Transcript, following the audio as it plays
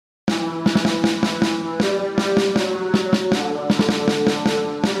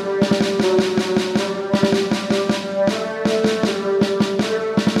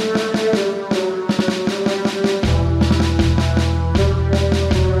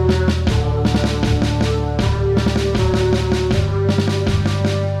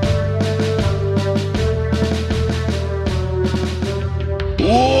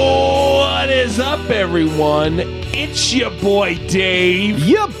everyone? It's your boy Dave.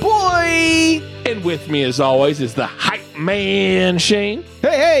 Yeah, boy! And with me, as always, is the hype man Shane.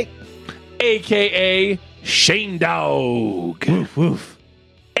 Hey! A.K.A. Shane Dog. Woof, woof.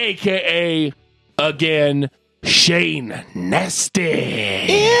 A.K.A. again, Shane Nasty.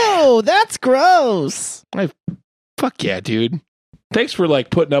 Ew, that's gross. Fuck yeah, dude. Thanks for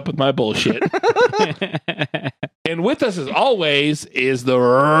putting up with my bullshit. And with us, as always, is the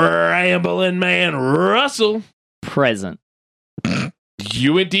rambling man Russell. Present.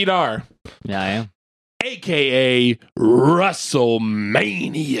 You indeed are. Yeah, I am. A.K.A.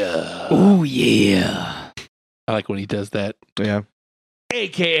 Russellmania. Oh, yeah. I like when he does that. Yeah.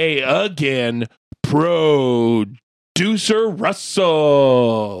 A.K.A. again, Producer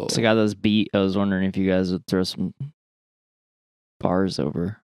Russell. So I got this beat. I was wondering if you guys would throw some bars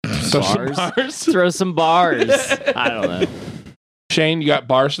over. Bars? Throw some bars. I don't know. Shane, you got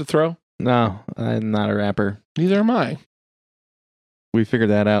bars to throw? No, I'm not a rapper. Neither am I. We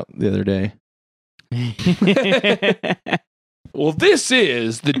figured that out the other day. Well, this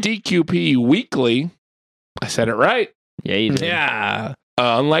is the DQP Weekly. I said it right. Yeah, you did. Yeah.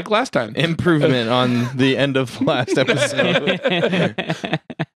 Unlike last time. Improvement on the end of last episode.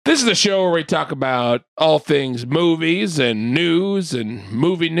 This is the show where we talk about all things movies and news and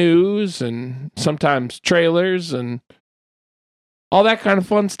movie news and sometimes trailers and all that kind of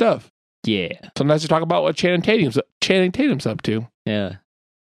fun stuff. Yeah. Sometimes we talk about what Channing Tatum's up to. Yeah.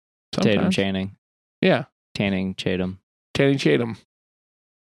 Sometimes. Tatum Channing. Yeah. Channing Tatum. Channing Tatum.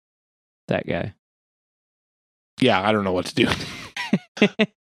 That guy. Yeah, I don't know what to do.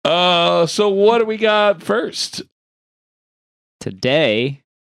 So what do we got first? Today,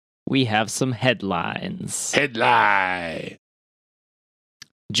 we have some headlines. Headline.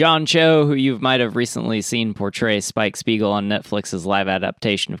 John Cho, who you might have recently seen portray Spike Spiegel on Netflix's live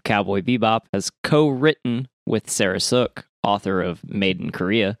adaptation of Cowboy Bebop, has co-written with Sarah Suk, author of Made in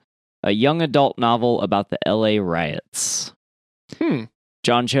Korea, a young adult novel about the LA riots.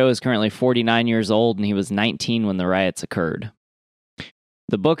 John Cho is currently 49 years old, and he was 19 when the riots occurred.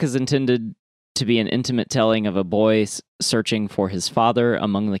 The book is intended to be an intimate telling of a boy searching for his father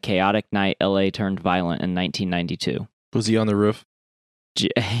among the chaotic night LA turned violent in 1992. Was he on the roof?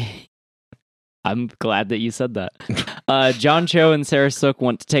 I'm glad that you said that. John Cho and Sarah Suk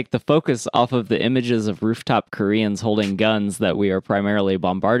want to take the focus off of the images of rooftop Koreans holding guns that we are primarily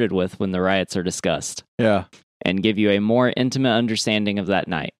bombarded with when the riots are discussed, Yeah. and give you a more intimate understanding of that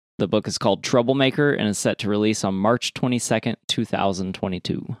night. The book is called Troublemaker and is set to release on March 22nd,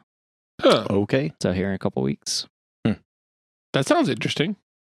 2022. Huh. Okay. So here in a couple weeks. That sounds interesting.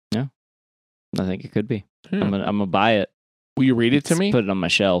 I think it could be. Hmm. I'm gonna buy it. Will you read it to Let's me? Put it on my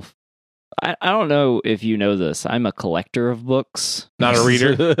shelf. I don't know if you know this. I'm a collector of books. Not a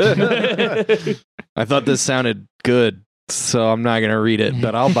reader. I thought this sounded good, so I'm not going to read it,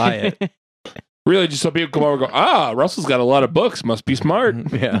 but I'll buy it. Really, just so people come over and go, Russell's got a lot of books. Must be smart.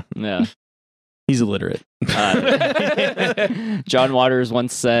 Yeah. Yeah. He's illiterate. John Waters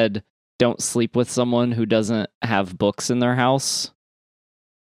once said, "Don't sleep with someone who doesn't have books in their house."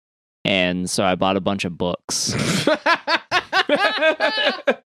 And so I bought a bunch of books.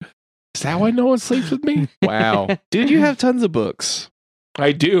 Is that why no one sleeps with me? Wow. Dude, you have tons of books.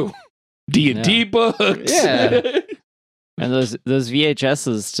 I do. D&D books. Yeah. And those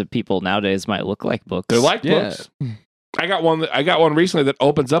VHSs to people nowadays might look like books. They're like Yeah. books. I got one recently that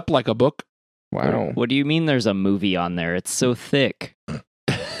opens up like a book. Wow. What do you mean there's a movie on there? It's so thick.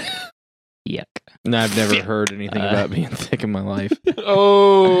 Yuck. No, I've never heard anything about being thick in my life. It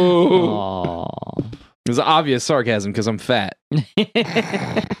Oh. Aww. was obvious sarcasm because I'm fat.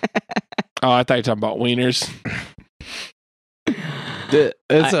 Oh, I thought you were talking about wieners.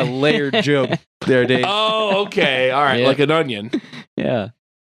 It's a layered joke there, Dave. Oh, okay. All right. Yeah. Like an onion. Yeah.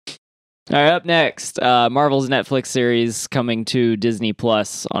 All right, up next, Marvel's Netflix series coming to Disney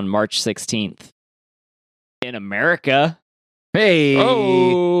Plus on March 16th. In America. Hey.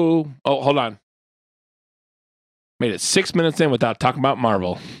 Oh, hold on. Made it 6 minutes in without talking about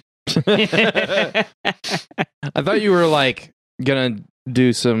Marvel. I thought you were gonna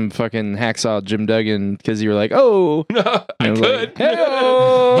do some fucking hacksaw Jim Duggan because you were like, oh, I was could. like,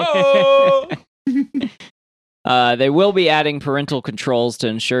 "Hey-o." They will be adding parental controls to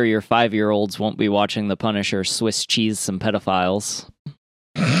ensure your 5-year-olds won't be watching The Punisher Swiss cheese some pedophiles.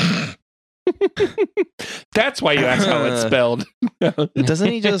 That's why you asked how it's spelled.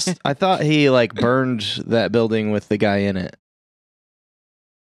 Doesn't he just? I thought he burned that building with the guy in it.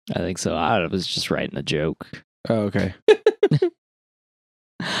 I think so. I was just writing a joke. Oh, okay.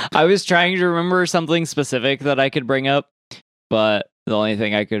 I was trying to remember something specific that I could bring up, but The only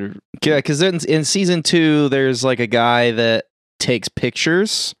thing I could. Yeah, because in season 2, there's like a guy that takes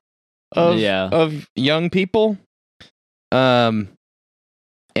pictures of young people.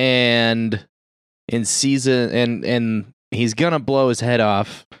 And in season and he's gonna blow his head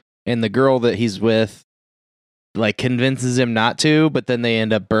off, and the girl that he's with like convinces him not to, but then they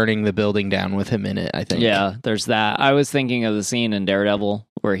end up burning the building down with him in it, I think. Yeah, there's that. I was thinking of the scene in Daredevil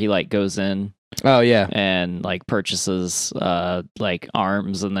where he like goes in Oh yeah. and like purchases like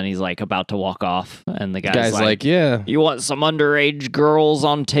arms, and then he's like about to walk off, and the Guy's like, yeah. "You want some underage girls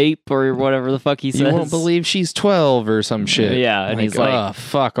on tape or whatever the fuck he says?" You won't believe she's 12 or some shit. Yeah, and he's like, oh,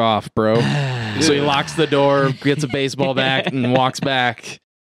 fuck off, bro. So he locks the door, gets a baseball bat, and walks back.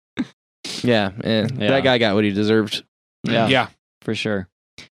 Yeah, that guy got what he deserved. Yeah, for sure.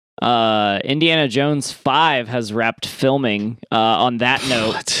 Indiana Jones 5 has wrapped filming. On that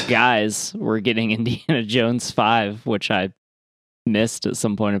note, guys, we're getting Indiana Jones 5, which I missed at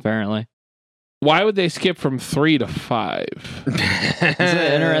some point, apparently. Why would they skip from 3 to 5? It's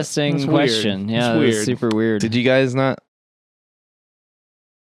an interesting question. Weird. Yeah, it's weird. It's super weird. Did you guys not?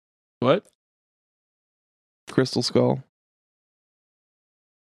 What? Crystal Skull?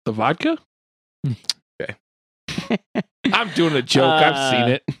 The vodka? Okay. I'm doing a joke. I've seen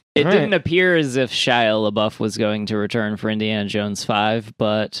it. It All didn't right. appear as if Shia LaBeouf was going to return for Indiana Jones 5,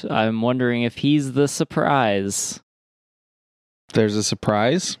 but I'm wondering if he's the surprise. There's a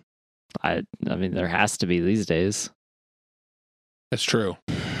surprise? I mean, there has to be these days. That's true.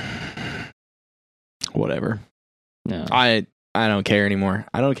 Whatever. No, I don't care anymore.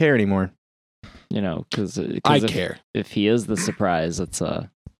 I don't care anymore. you know, because I care. if he is the surprise, it's a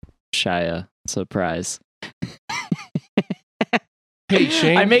Shia surprise. Hey,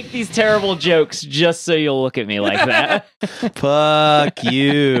 Shane. I make these terrible jokes just so you'll look at me like that. Fuck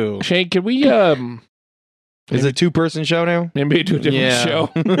you. Shane, can we Is it a 2-person show now? maybe do a different Yeah.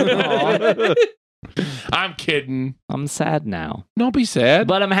 show? I'm kidding. I'm sad now. Don't be sad.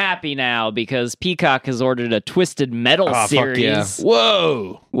 But I'm happy now because Peacock has ordered a Twisted Metal Oh, fuck series yeah.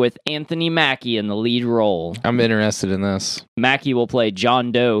 Whoa. with Anthony Mackie in the lead role. I'm interested in this. Mackie will play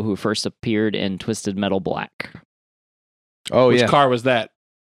John Doe, who first appeared in Twisted Metal Black. Oh, Which yeah. car was that?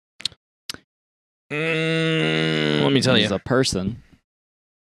 Let me tell He's you. a person.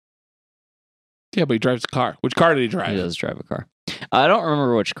 Yeah, but he drives a car. Which car did he drive? He does drive a car. I don't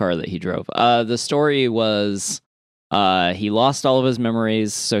remember which car that he drove. The story was he lost all of his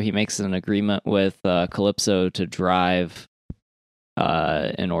memories, so he makes an agreement with Calypso to drive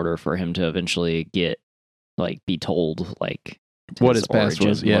in order for him to eventually be told What his past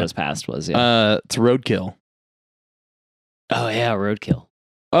was, yeah. What his past was, yeah. It's Roadkill. Oh yeah, Roadkill.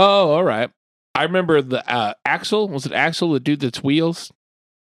 Oh, all right. I remember the Axel. Was it Axel, the dude that's wheels?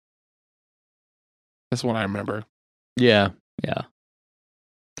 That's what I remember. Yeah. Yeah.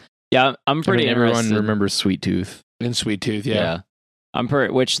 Yeah, I'm pretty everyone interested. remembers Sweet Tooth. In Sweet Tooth, yeah. I'm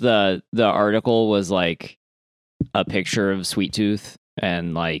which the article was like a picture of Sweet Tooth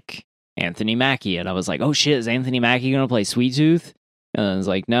and like Anthony Mackie, and I was like, oh shit, is Anthony Mackie gonna play Sweet Tooth? And I was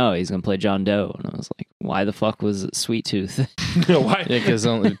like, no, he's gonna play John Doe. And I was like, why the fuck was it Sweet Tooth? Why? Yeah, because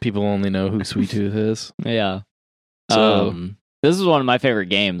people only know who Sweet Tooth is. Yeah. So This is one of my favorite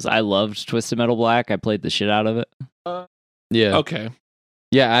games. I loved Twisted Metal Black. I played the shit out of it. yeah, Okay.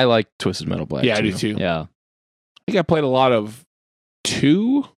 yeah, I like Twisted Metal Black. Yeah, I do too. Yeah. I think I played a lot of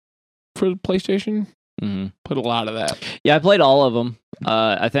 2 for the PlayStation. hmm Played a lot of that. Yeah, I played all of them.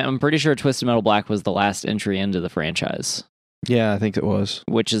 I'm pretty sure Twisted Metal Black was the last entry into the franchise, Yeah, I think it was.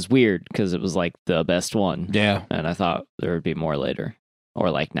 which is weird because it was like the best one. Yeah, And I thought there would be more later,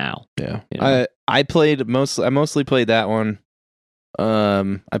 or like now. yeah. You know? I mostly played that one.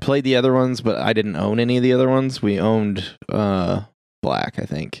 I played the other ones, but I didn't own any of the other ones. We owned Black, I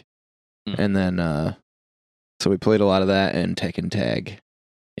think, and then so we played a lot of that and Tekken Tag,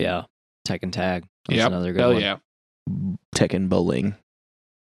 Yeah, Tekken Tag. That's Yep. another good Hell one. yeah. Tekken Bowling.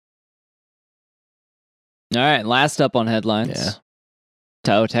 All right, last up on headlines.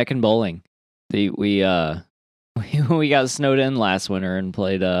 Yeah. Tekken Bowling. We got snowed in last winter and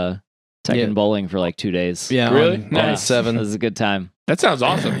played Tekken Yeah. Bowling for like 2 days. Yeah, Really? on Nice. It 7. was a good time. That sounds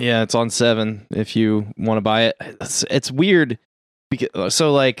awesome. Yeah, it's on 7 if you want to buy it. It's weird because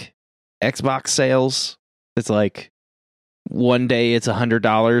so like Xbox sales, it's like one day it's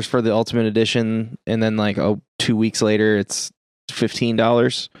 $100 for the Ultimate Edition, and then like 2 weeks later it's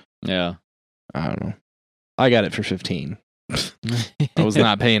 $15. Yeah. I don't know. I got it for 15. I was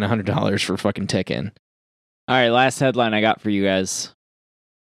not paying $100 for fucking Tekken. All right, last headline I got for you guys.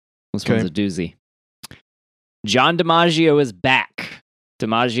 This one's a doozy. John DiMaggio is back.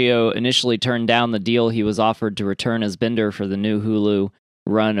 DiMaggio initially turned down the deal he was offered to return as Bender for the new Hulu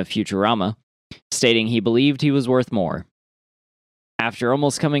run of Futurama, stating he believed he was worth more. After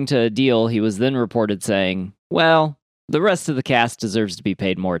almost coming to a deal, he was then reported saying, well, the rest of the cast deserves to be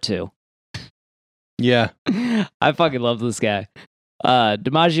paid more too. Yeah. I fucking love this guy.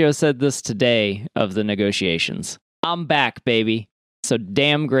 DiMaggio said this today of the negotiations. I'm back, baby. So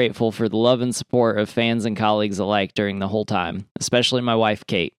damn grateful for the love and support of fans and colleagues alike during the whole time, especially my wife,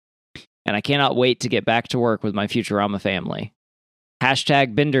 Kate. And I cannot wait to get back to work with my Futurama family.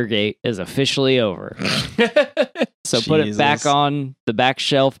 Hashtag Bendergate is officially over. So put it back on the back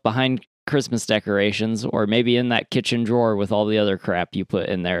shelf behind Christmas decorations, or maybe in that kitchen drawer with all the other crap you put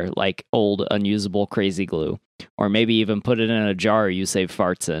in there, like old unusable crazy glue. Or maybe even put it in a jar you save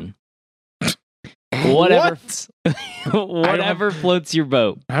farts in. Whatever, whatever floats your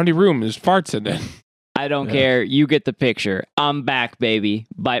boat. How many room is farts in it? I don't care. You get the picture. I'm back, baby.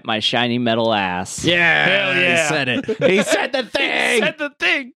 Bite my shiny metal ass. Yeah, hell yeah. He said it. He said the thing. He said the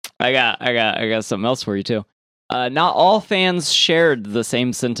thing. I got something else for you too. Not all fans shared the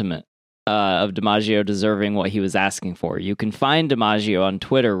same sentiment of DiMaggio deserving what he was asking for. You can find DiMaggio on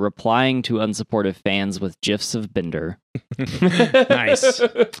Twitter replying to unsupportive fans with gifs of Bender. Nice.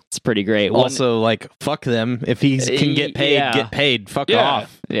 It's pretty great. Also, like, fuck them. If he can get paid, Yeah. get paid. Fuck Yeah.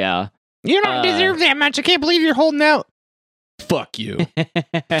 off. Yeah. You don't deserve that much. I can't believe you're holding out. Fuck you.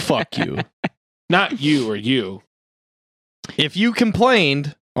 Fuck you. Not you or you. If you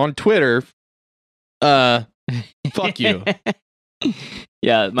complained on Twitter, fuck you.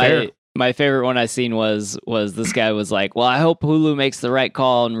 Yeah, Fair. my favorite one I seen was this guy was like, well, I hope Hulu makes the right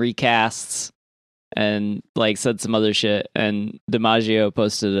call and recasts, and like said some other shit, and DiMaggio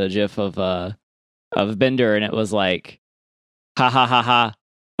posted a gif of Bender, and it was like, ha ha ha ha,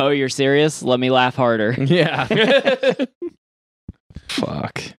 oh, you're serious? Let me laugh harder. Yeah.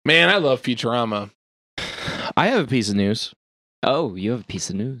 Fuck. Man, I love Futurama. I have a piece of news. Oh, you have a piece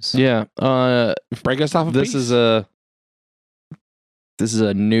of news. Yeah. Break us off a This piece. is a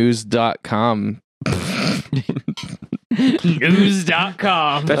news.com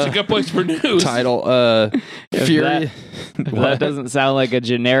News.com. That's a good place for news. title. If Fury. That doesn't sound like a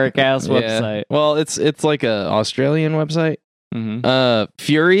generic ass website. Well, it's like a Australian website. Mm-hmm.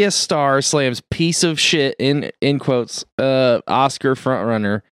 Furious star slams piece of shit in quotes. Oscar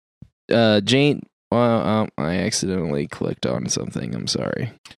frontrunner. Jane. I accidentally clicked on something. I'm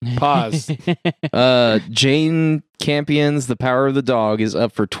sorry. Pause. Jane Campion's The Power of the Dog is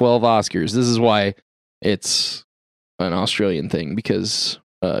up for 12 Oscars. This is why it's an Australian thing, because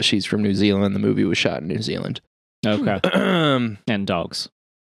she's from New Zealand. The movie was shot in New Zealand. Okay. And dogs.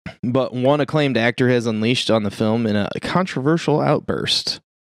 But one acclaimed actor has unleashed on the film in a controversial outburst.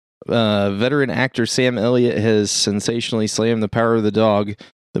 Veteran actor Sam Elliott has sensationally slammed The Power of the Dog,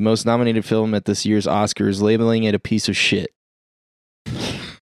 the most nominated film at this year's Oscars, labeling it a piece of shit.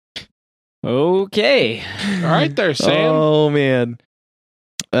 Okay. All right there, Sam. Oh, man.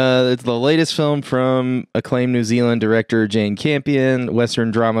 It's the latest film from acclaimed New Zealand director Jane Campion.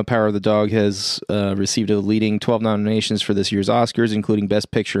 Western drama Power of the Dog has received a leading 12 nominations for this year's Oscars, including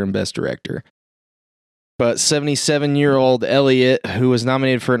Best Picture and Best Director. But 77-year-old Elliott, who was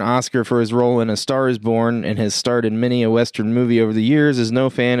nominated for an Oscar for his role in A Star is Born and has starred in many a Western movie over the years, is no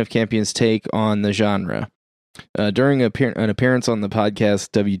fan of Campion's take on the genre. During an appearance on the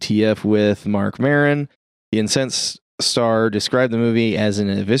podcast WTF with Mark Maron, the incensed star described the movie as an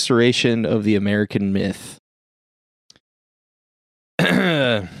evisceration of the American myth.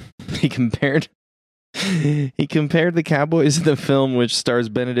 He compared the cowboys in the film, which stars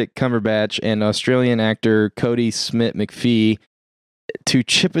Benedict Cumberbatch and Australian actor Cody Smith McPhee, to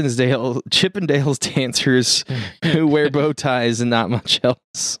Chippendales dancers who wear bow ties and not much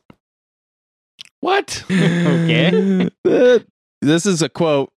else. What? Okay. This is a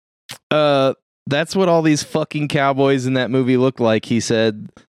quote. That's what all these fucking cowboys in that movie look like, he said.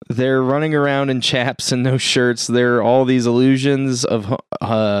 They're running around in chaps and no shirts. There are all these illusions of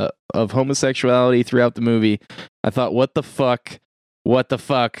homosexuality throughout the movie. I thought, what the fuck? What the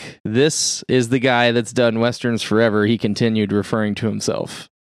fuck? This is the guy that's done Westerns forever, he continued, referring to himself.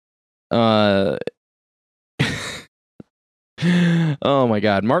 Oh my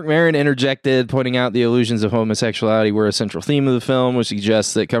god. Mark Maron interjected, pointing out the illusions of homosexuality were a central theme of the film, which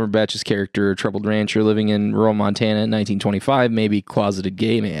suggests that Cumberbatch's character, a troubled rancher living in rural Montana in 1925, may be a closeted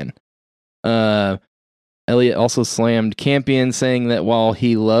gay man. Elliott also slammed Campion, saying that while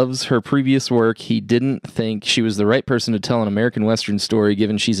he loves her previous work, he didn't think she was the right person to tell an American Western story,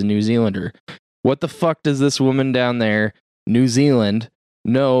 given she's a New Zealander. What the fuck does this woman down there, New Zealand,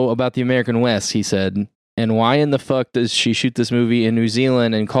 know about the American West, he said. And why in the fuck does she shoot this movie in New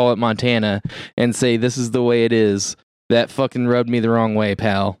Zealand and call it Montana and say this is the way it is? That fucking rubbed me the wrong way,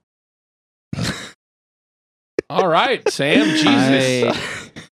 pal. All right, Sam.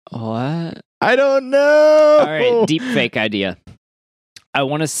 Jesus. What? I don't know. All right, deep fake idea. I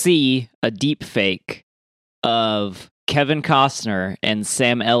want to see a deep fake of Kevin Costner and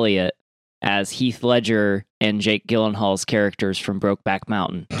Sam Elliott as Heath Ledger and Jake Gyllenhaal's characters from Brokeback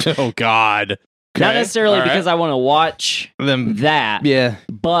Mountain. Oh, God. Not Okay, necessarily all right. because I want to watch Them. that, Yeah.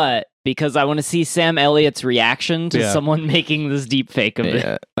 but because I want to see Sam Elliott's reaction to Yeah. someone making this deep fake of it.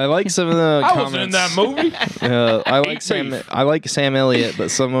 Yeah. I like some of the I comments. wasn't in that movie. I like Sam Elliott, but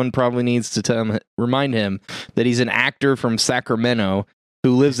someone probably needs to remind him that he's an actor from Sacramento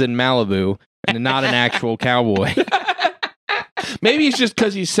who lives in Malibu and not an actual cowboy. Maybe it's just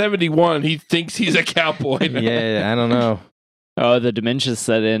because he's 71. He thinks he's a cowboy. now. Yeah, I don't know. Oh, the dementia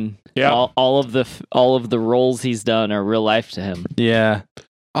set in. Yeah. All of the roles he's done are real life to him, Yeah,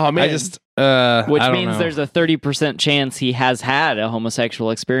 Oh man. I just which I don't means know. there's a 30% chance he has had a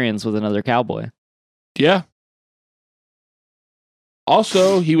homosexual experience with another cowboy. Yeah.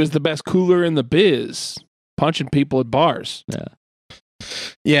 Also, he was the best cooler in the biz, punching people at bars.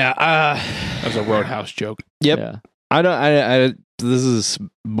 Yeah, That was a Roadhouse joke. Yep. Yeah. I don't. I this is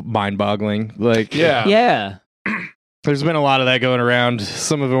mind-boggling. Like, Yeah. Yeah. there's been a lot of that going around.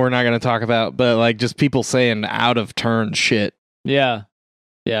 Some of it we're not going to talk about, but like just people saying out of turn shit. Yeah.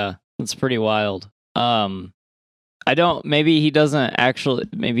 Yeah. It's pretty wild. I don't maybe he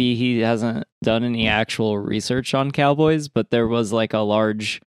hasn't done any actual research on cowboys, but there was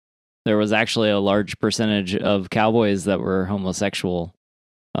actually a large percentage of cowboys that were homosexual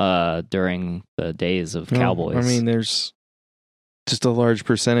during the days of cowboys. I mean, there's just a large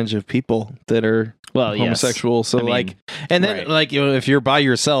percentage of people that are well, yes. homosexual. So I mean, like, and then right. like, you know, if you're by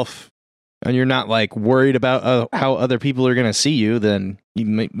yourself and you're not like worried about how other people are going to see you, then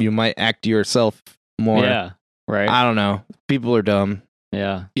you might act to yourself more. Yeah. Right. I don't know. People are dumb.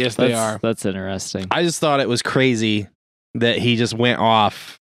 Yeah. Yes, they are. That's interesting. I just thought it was crazy that he just went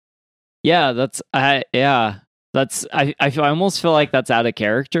off. Yeah, I almost feel like that's out of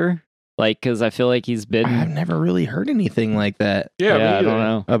character. Like, because I feel like he's been. I've never really heard anything like that Yeah, me I either. don't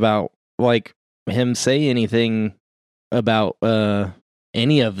know. about like him say anything about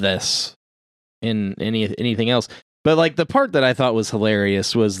any of this in anything else. But like the part that I thought was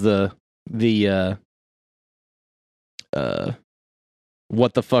hilarious was the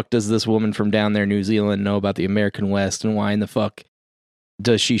what the fuck does this woman from down there, New Zealand, know about the American West, and why in the fuck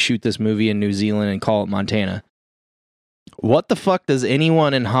does she shoot this movie in New Zealand and call it Montana? What the fuck does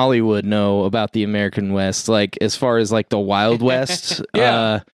anyone in Hollywood know about the American West? Like, as far as like the Wild West?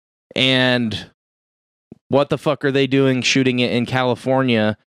 Yeah. And what the fuck are they doing shooting it in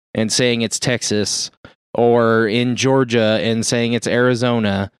California and saying it's Texas, or in Georgia and saying it's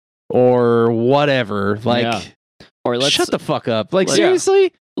Arizona, or whatever? Like, Yeah. Or shut the fuck up. Like, let's-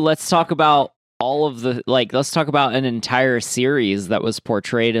 seriously? let's talk about let's talk about an entire series that was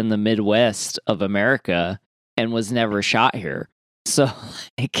portrayed in the Midwest of America and was never shot here. So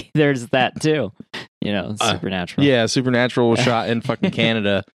like there's that too. You know, Supernatural. Yeah, Supernatural was shot in fucking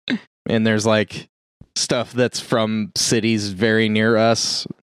Canada, and there's like stuff that's from cities very near us,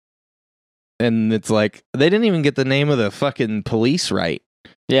 and it's like they didn't even get the name of the fucking police right.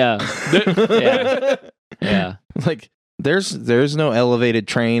 Yeah. Yeah. Yeah. Like there's no elevated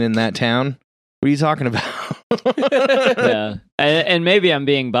train in that town. What are you talking about? Yeah. And maybe I'm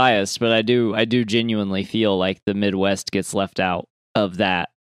being biased, but I do genuinely feel like the Midwest gets left out of that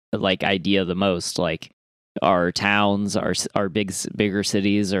like idea the most. Like our towns, our bigger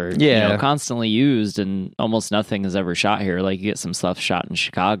cities are constantly used, and almost nothing is ever shot here. Like you get some stuff shot in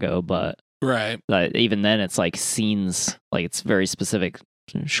Chicago, but Right. even then it's like scenes, like it's very specific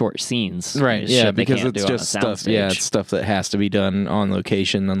short scenes. Right, It's yeah, shit they because can't it's do on a just stuff. Yeah, soundstage. it's stuff that has to be done on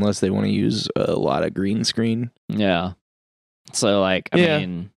location unless they want to use a lot of green screen. Yeah. So like, I Yeah.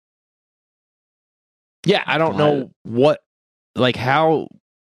 mean, Yeah, I don't know what, like, how,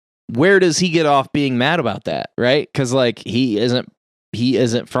 where does he get off being mad about that, right? Because like he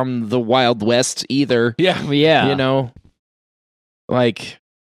isn't from the Wild West either. Yeah. yeah. You know, like,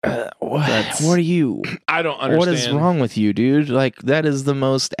 what are you? I don't understand. What is wrong with you, dude? Like, that is the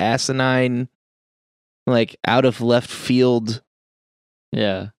most asinine, like, out of left field.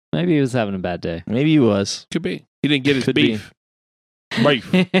 Yeah. Maybe he was having a bad day. Maybe he was. Could be. He didn't get his Could be. beef. Beef.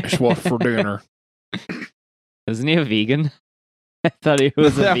 It's what for dinner. Isn't he a vegan? I thought he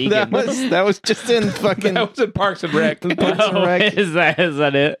was a vegan. That was just in fucking. That was in Parks and Rec. Parks and Oh, Rec. is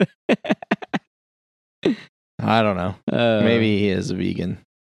that it? I don't know. Maybe he is a vegan.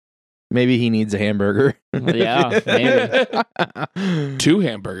 Maybe he needs a hamburger. Yeah, maybe. 2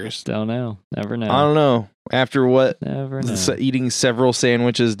 hamburgers. Don't know. Never know. I don't know. After what Never know. eating several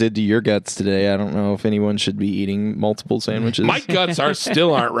sandwiches did to your guts today, I don't know if anyone should be eating multiple sandwiches. My guts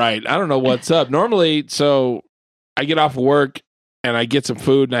aren't right. I don't know what's up. Normally, so I get off of work and I get some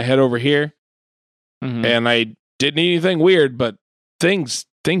food and I head over here Mhm. and I didn't eat anything weird, but things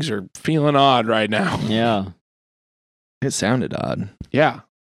are feeling odd right now. Yeah. It sounded odd. Yeah.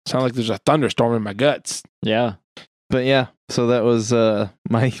 Sound like there's a thunderstorm in my guts. Yeah. But yeah, so that was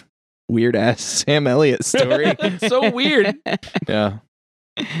my weird ass Sam Elliott story. So weird. Yeah.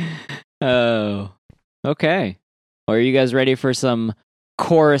 Oh. Okay. Well, are you guys ready for some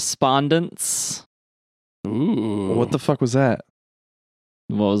correspondence? Ooh. What the fuck was that?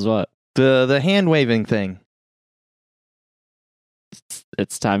 What was what? The hand waving thing.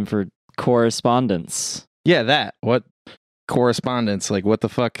 It's time for correspondence. Yeah, that. What correspondence? Like what the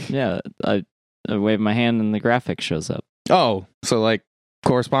fuck? Yeah, I wave my hand and the graphic shows up. Oh, so like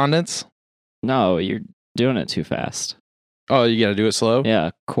correspondence? No, you're doing it too fast. Oh, you got to do it slow?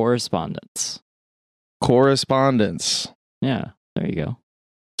 Yeah, correspondence. Correspondence. Yeah, there you go.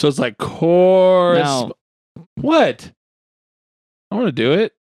 So it's like Now, What? I want to do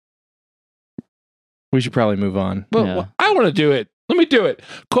it. We should probably move on. But Yeah. I want to do it. Let me do it.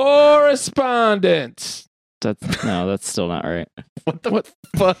 Correspondence. that's still not right. What the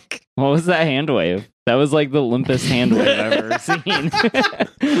fuck? What was that hand wave? That was like the limpest hand wave I've ever seen.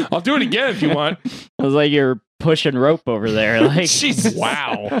 I'll do it again if you want. It was like you're pushing rope over there. Like, Jesus.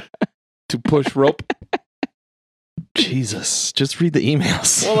 Wow. To push rope. Jesus. Just read the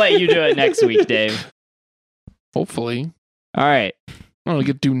emails. We'll let you do it next week, Dave. Hopefully. All right. I don't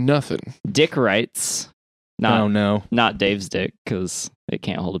get to do nothing. Dick writes. Oh no. Not Dave's dick, because it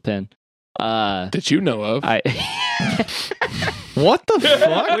can't hold a pen. That you know of. What the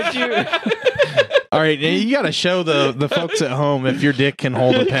fuck? Would you? All right, you got to show the folks at home if your dick can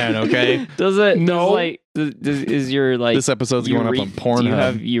hold a pen, okay? Does it? No. Is your like This episode's going up on Do you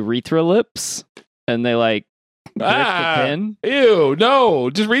have Pornhub. urethra lips? And they like grip the pen? Ew, no.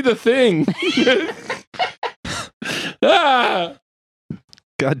 Just read the thing. God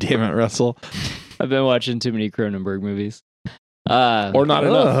damn it, Russell. I've been watching too many Cronenberg movies. Or not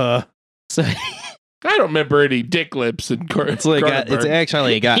enough. Ugh. So I don't remember any dick lips in It's like it's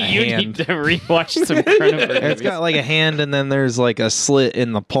actually got a you hand. need to rewatch some Cronenberg It's movies. got like a hand, and then there's like a slit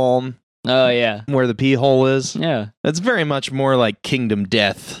in the palm Oh yeah, where the pee hole is. yeah, It's very much more like Kingdom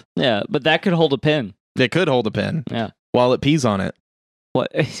Death. yeah. But that could hold a pin. It could hold a pen. Yeah. While it pees on it.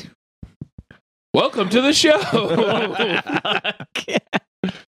 What? Welcome to the show.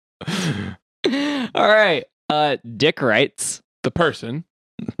 All right. Dick writes. The person.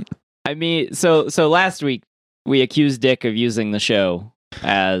 I mean, so last week we accused Dick of using the show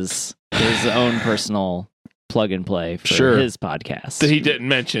as his own personal plug and play for Sure. his podcast. That he didn't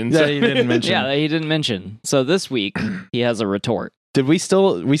mention. Yeah, he didn't mention. Yeah, that he didn't mention. So this week he has a retort. Did we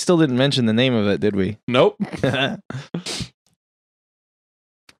still didn't mention the name of it, did we? Nope.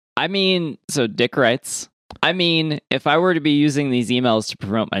 I mean, so Dick writes, I mean, if I were to be using these emails to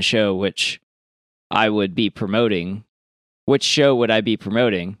promote my show, which I would be promoting, which show would I be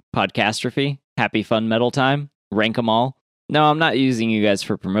promoting? Podcastrophe? Happy Fun Metal Time? Rank 'em All? No, I'm not using you guys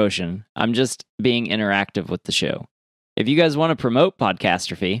for promotion. I'm just being interactive with the show. If you guys want to promote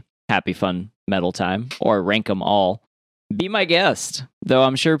Podcastrophe, Happy Fun Metal Time, or Rank 'em All, be my guest. Though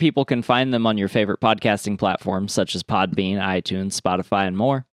I'm sure people can find them on your favorite podcasting platforms such as Podbean, iTunes, Spotify, and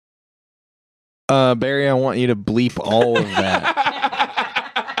more. Barry, I want you to bleep all of that.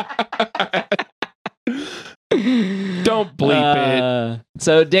 Don't bleep it.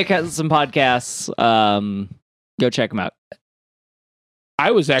 So Dick has some podcasts. Go check them out.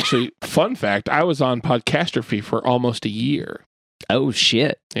 I was actually, fun fact, I was on Podcastrophe for almost a year. Oh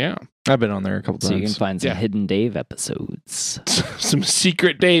shit! Yeah. I've been on there a couple So you can times. find some Yeah. Hidden Dave episodes. Some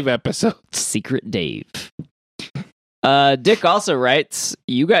Secret Dave episodes. Secret Dave. Dick also writes,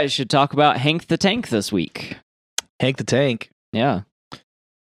 you guys should talk about Hank the Tank this week. Hank the Tank. Yeah.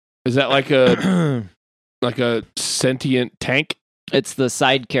 Is that like a sentient tank? It's the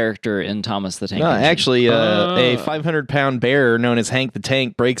side character in Thomas the Tank No, Engine. actually, a 500-pound bear known as Hank the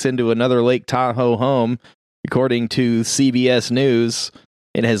Tank breaks into another Lake Tahoe home. According to CBS News,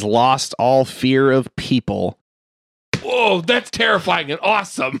 it has lost all fear of people. Whoa, that's terrifying and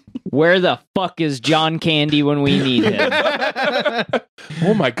awesome. Where the fuck is John Candy when we need him?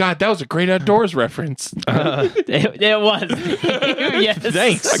 Oh my God, that was a great outdoors reference. It was. Yes.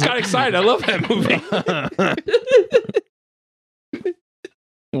 Thanks. I got excited. I love that movie.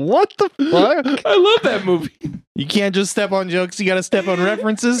 What the fuck? I love that movie. You can't just step on jokes. You got to step on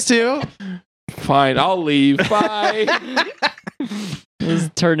references too. Fine, I'll leave. Bye. This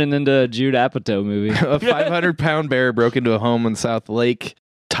is turning into a Jude Apatow movie. A 500-pound bear broke into a home in South Lake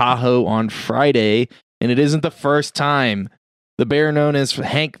Tahoe on Friday, and it isn't the first time. The bear, known as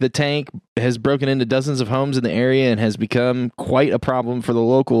Hank the Tank, has broken into dozens of homes in the area and has become quite a problem for the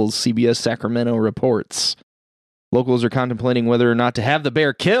locals, CBS Sacramento reports. Locals are contemplating whether or not to have the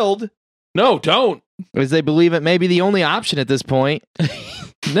bear killed, No, don't. as they believe it may be the only option at this point.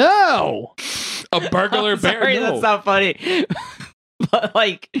 No! A burglar bear. Sorry, No. that's not funny. But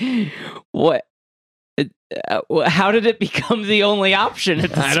like, what? How did it become the only option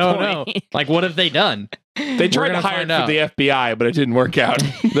at this I don't know. point? Like, what have they done? They tried to gonna hire find him for out. the FBI, but it didn't work out.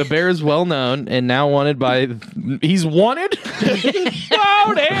 The bear is well known and now wanted by... He's wanted?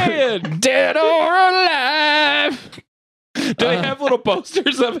 Wanted! Dead or alive! Do they have little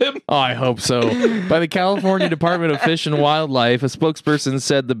posters of him? Oh, I hope so. By the California Department of Fish and Wildlife, a spokesperson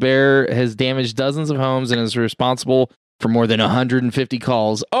said the bear has damaged dozens of homes and is responsible for more than 150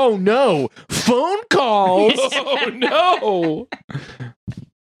 calls. Oh no! Phone calls! Oh, no.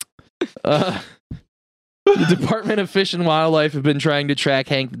 The Department of Fish and Wildlife have been trying to track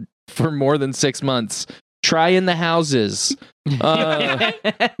Hank for more than 6 months. Try in the houses.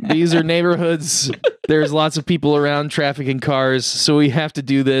 These are neighborhoods. There's lots of people around, traffic and cars, so we have to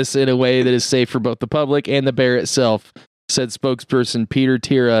do this in a way that is safe for both the public and the bear itself, said spokesperson Peter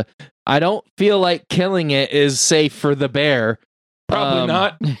Tira. I don't feel like killing it is safe for the bear. Probably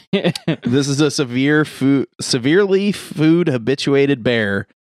not. This is a severely food habituated bear.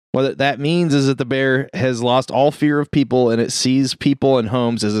 What that means is that the bear has lost all fear of people and it sees people and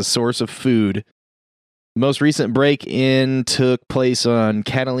homes as a source of food. The most recent break-in took place on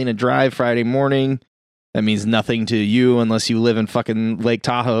Catalina Drive Friday morning. That means nothing to you unless you live in fucking Lake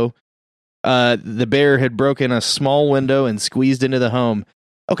Tahoe. The bear had broken a small window and squeezed into the home.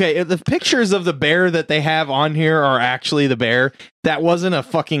 Okay, if the pictures of the bear that they have on here are actually the bear, that wasn't a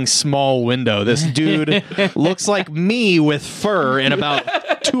fucking small window. This dude looks like me with fur and about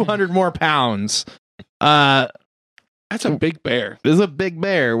 200 more pounds. That's a big bear. This is a big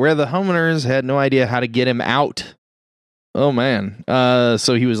bear where the homeowners had no idea how to get him out. Oh, man.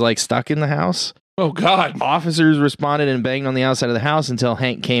 So he was like stuck in the house. Oh, God. Officers responded and banged on the outside of the house until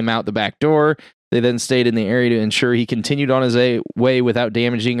Hank came out the back door. They then stayed in the area to ensure he continued on his way without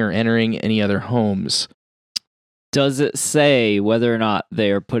damaging or entering any other homes. Does it say whether or not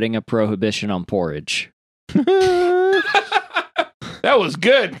they are putting a prohibition on porridge? That was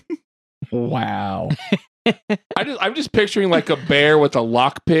good. Wow. I'm just picturing like a bear with a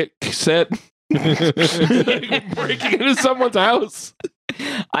lockpick set breaking into someone's house.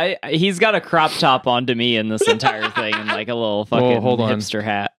 He's got a crop top onto me in this entire thing and like a little fucking hold on. hipster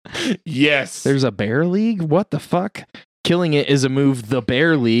hat. Yes. There's a bear league? What the fuck? Killing it is a move the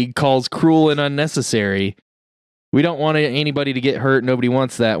Bear League calls cruel and unnecessary. We don't want anybody to get hurt. Nobody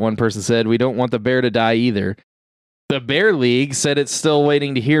wants that, one person said. We don't want the bear to die either. The Bear League said it's still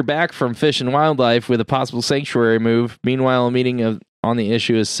waiting to hear back from Fish and Wildlife with a possible sanctuary move. Meanwhile, a meeting on the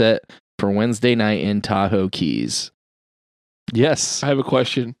issue is set for Wednesday night in Tahoe Keys. Yes. I have a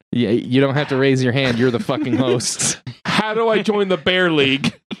question. Yeah, you don't have to raise your hand. You're the fucking host. How do I join the Bear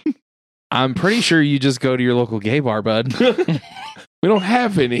League? I'm pretty sure you just go to your local gay bar, bud. We don't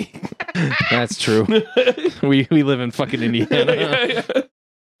have any. That's true. We live in fucking Indiana.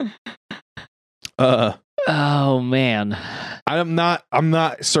 Oh man. I'm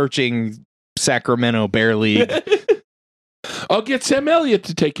not searching Sacramento Bear League. I'll get Sam Elliott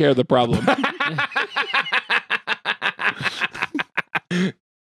to take care of the problem.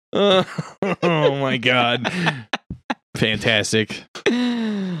 Oh my god. Fantastic.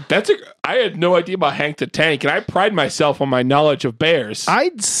 I had no idea about Hank the Tank, and I pride myself on my knowledge of bears.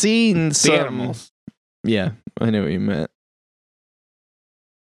 I'd seen the some animals. Yeah, I know what you meant.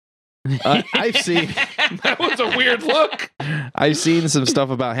 I've seen That was a weird look. I've seen some stuff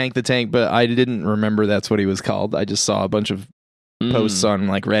about Hank the Tank, but I didn't remember that's what he was called. I just saw a bunch of posts on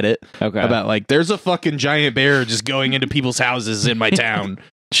like Reddit Okay. about like there's a fucking giant bear just going into people's houses in my town.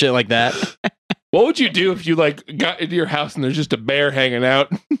 Shit like that. What would you do if you like got into your house and there's just a bear hanging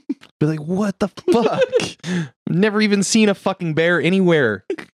out? Be like, what the fuck? Never even seen a fucking bear anywhere.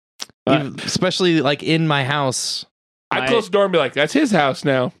 Especially like in my house. I'd close the door and be like, that's his house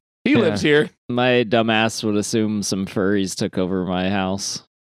now. He lives here. My dumbass would assume some furries took over my house.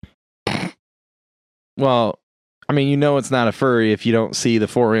 Well, I mean, you know it's not a furry if you don't see the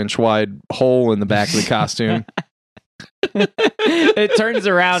 4-inch wide hole in the back of the costume. It turns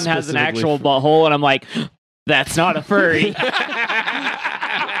around and has an Specifically actual butthole, and I'm like, that's not a furry.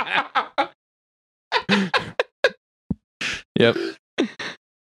 Yep.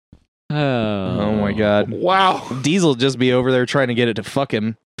 Oh my God. Wow. Diesel just be over there trying to get it to fuck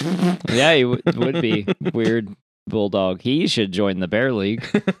him. Yeah, he would be weird bulldog. He should join the Bear League.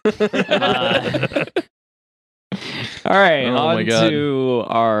 All right, Oh my on God. to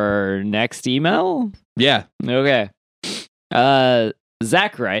our next email. Yeah. Okay.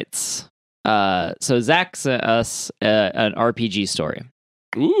 Zach writes. So Zach sent us an RPG story.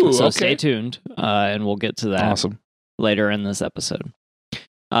 Ooh, So okay. stay tuned, and we'll get to that Awesome. later in this episode.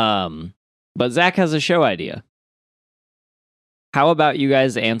 But Zach has a show idea. How about you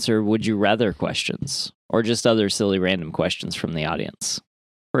guys answer would you rather questions or just other silly random questions from the audience?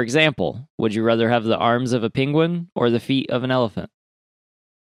 For example, would you rather have the arms of a penguin or the feet of an elephant?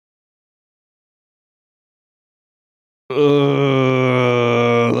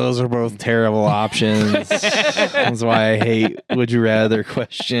 Those are both terrible options. That's why I hate would you rather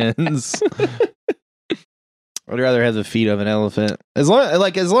questions. I'd rather have the feet of an elephant. As long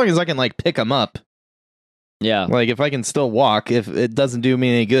as I can like pick them up. Yeah. Like if I can still walk, if it doesn't do me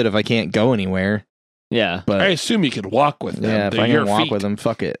any good if I can't go anywhere. Yeah. But I assume you could walk with them. yeah, if They're I your can walk feet. with them,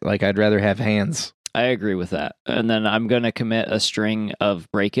 fuck it. Like I'd rather have hands. I agree with that. And then I'm going to commit a string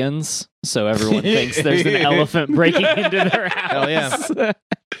of break-ins so everyone thinks there's an elephant breaking into their house. Hell yeah.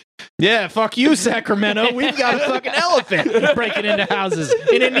 Yeah, fuck you, Sacramento. We've got a fucking elephant breaking into houses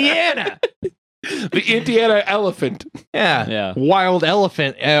in Indiana. The Indiana elephant. Yeah. Yeah. Wild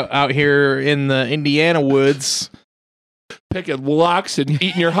elephant out here in the Indiana woods. Picking locks and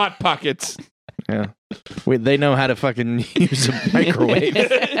eating your Hot Pockets. Yeah. They know how to fucking use a microwave.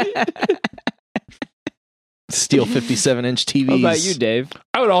 Steal 57-inch TVs. What about you, Dave?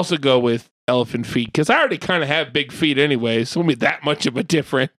 I would also go with elephant feet because I already kind of have big feet anyway, so it won't be that much of a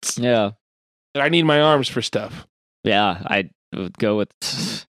difference. Yeah. And I need my arms for stuff. Yeah, I would go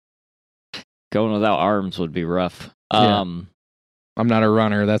with going without arms would be rough. Yeah. I'm not a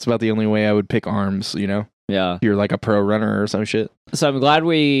runner. That's about the only way I would pick arms, you know? Yeah. You're like a pro runner or some shit. So I'm glad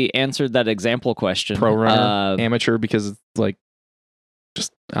we answered that example question. Pro runner, amateur, because it's like,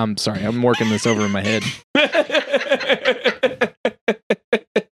 just, I'm sorry, I'm working this over in my head.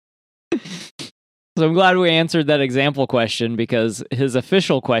 So I'm glad we answered that example question because his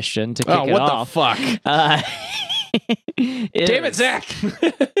official question to kick it what off. the fuck? Damn it, Zach.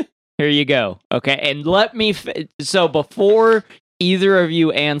 Here you go. Okay, and let me. So before either of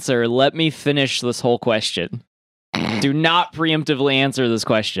you answer, let me finish this whole question. Do not preemptively answer this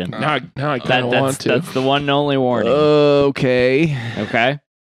question. Now I kind of want to. That's the one and only warning. Okay. Okay.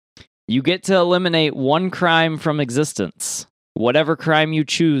 You get to eliminate one crime from existence. Whatever crime you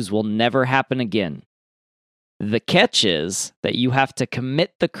choose will never happen again. The catch is that you have to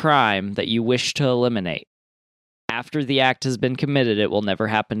commit the crime that you wish to eliminate. After the act has been committed, it will never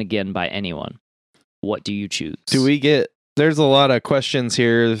happen again by anyone. What do you choose? There's a lot of questions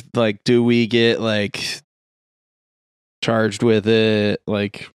here. Like, do we get, like, charged with it?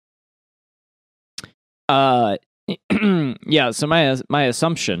 Like, yeah, so my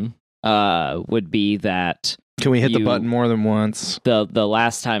assumption would be that can we hit the button more than once? the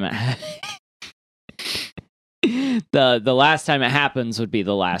last time it the last time it happens would be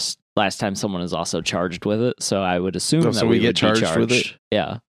the last time someone is also charged with it. So I would assume that so we we get would be charged with it?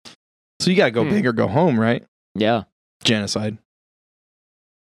 Yeah. So you gotta go big or go home, right? Yeah. Genocide.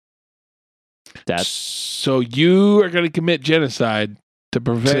 That's So you are going to commit genocide to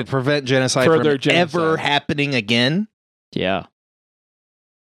prevent genocide further from genocide. ever happening again. yeah.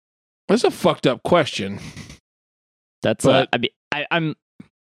 That's a fucked up question. That's But- I mean I'm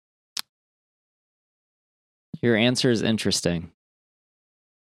your answer is interesting.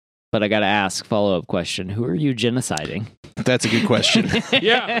 But I got to ask follow-up question. Who are you genociding? That's a good question.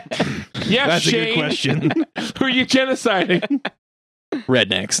 Yeah. Yeah, That's Shane. a good question. Who are you genociding?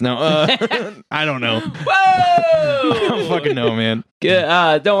 Rednecks. No, I don't know. Whoa! I don't fucking know, man.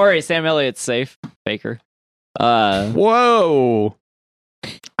 Good. Don't worry, Sam Elliott's safe. Baker. Whoa.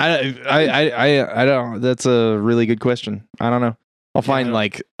 I don't. That's a really good question. I don't know. I'll find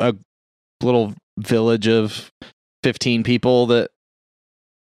like a little village of 15 people that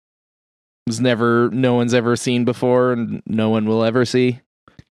no one's ever seen before, and no one will ever see.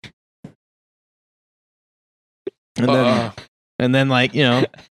 And then like, you know,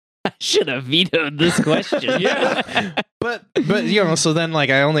 I should have vetoed this question. Yeah. but you know, so then like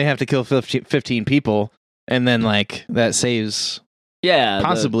I only have to kill 15 people, and then like that saves Yeah.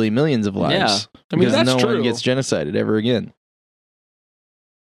 possibly millions of lives. Yeah. I mean, because that's no true. one gets genocided ever again.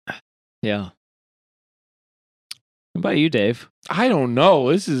 Yeah. What about you, Dave? I don't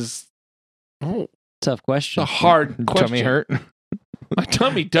know. This is Tough a question. hard question. Tummy hurt? My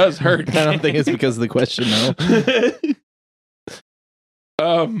tummy does hurt. I don't think it's because of the question, though.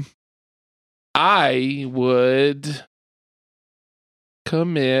 I would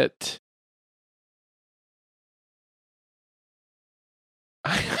commit.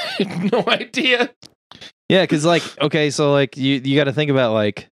 I have no idea. Yeah, because like, okay, so like you got to think about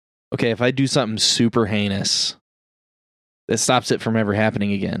like, okay, if I do something super heinous, that stops it from ever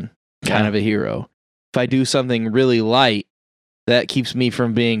happening again. Kind Yeah. of a hero. If I do something really light, that keeps me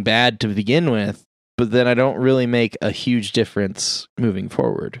from being bad to begin with, but then I don't really make a huge difference moving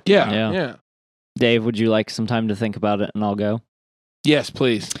forward. Yeah. Yeah. Dave, would you like some time to think about it and I'll go? Yes,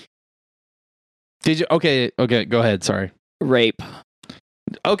 please. Did you? Okay, go ahead. Sorry. Rape.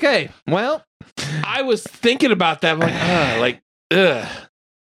 Okay, well, I was thinking about that. I'm like, ugh.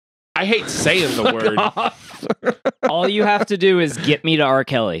 I hate saying the word. All you have to do is get me to R.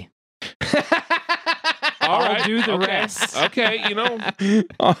 Kelly. All I'll right, do the okay. rest. Okay, you know,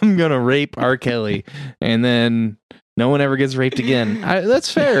 I'm gonna rape R. Kelly, and then no one ever gets raped again.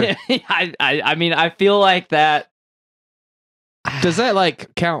 That's fair. I mean, I feel like that. Does that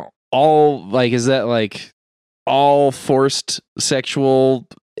like count all? Like, is that like all forced sexual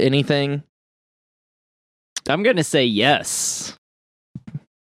anything? I'm going to say yes.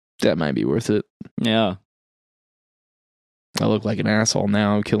 That might be worth it. Yeah. I look like an asshole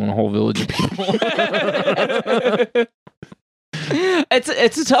now, killing a whole village of people.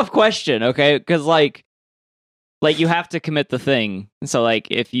 It's a tough question, okay? Because like you have to commit the thing. So like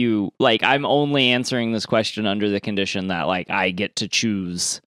if you like, I'm only answering this question under the condition that like I get to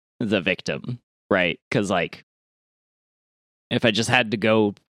choose the victim, right? Because like if I just had to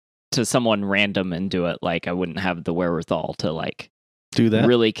go to someone random and do it, like I wouldn't have the wherewithal to like Do that.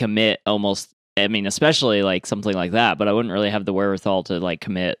 really commit almost. I mean, especially like something like that, but I wouldn't really have the wherewithal to like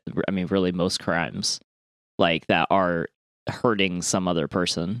commit. I mean, really most crimes like that are hurting some other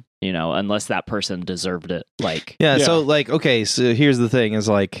person, you know, unless that person deserved it. Like, Yeah, Yeah. so like, okay, so here's the thing is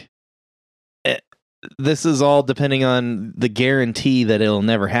like, this is all depending on the guarantee that it'll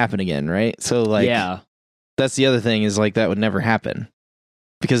never happen again, right? So like, yeah, that's the other thing is like that would never happen.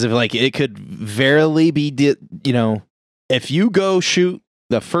 Because if like it could verily be, you know, if you go shoot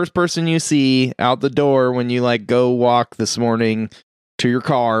the first person you see out the door when you like go walk this morning to your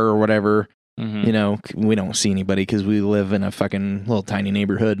car or whatever, Mhm. you know, we don't see anybody because we live in a fucking little tiny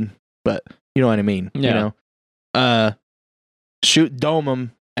neighborhood, but you know what I mean? Yeah. You know, dome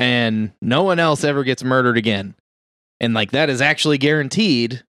them and no one else ever gets murdered again. And like that is actually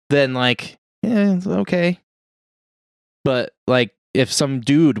guaranteed, then like, yeah, it's okay. But like, if some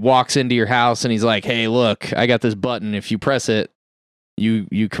dude walks into your house and he's like, "Hey, look, I got this button. If you press it, you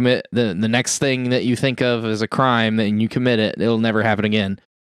commit the next thing that you think of as a crime, then you commit it. It'll never happen again."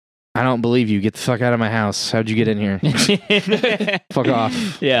 I don't believe you. Get the fuck out of my house. How'd you get in here? Fuck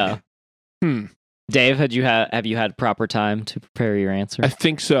off. Yeah. Hmm. Dave, have you had proper time to prepare your answer? I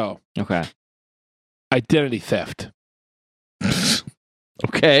think so. Okay. Identity theft.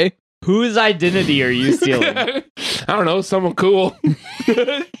 Okay. Whose identity are you stealing? I don't know, someone cool.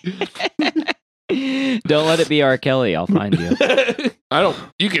 Don't let it be R. Kelly. I'll find you.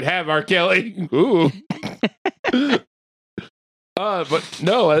 You could have R. Kelly. Ooh. But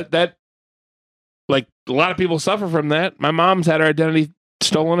no, that like a lot of people suffer from that. My mom's had her identity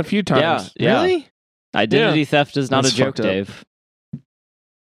stolen a few times. Yeah. Really? Identity theft is not That's a joke, fucked up. Dave.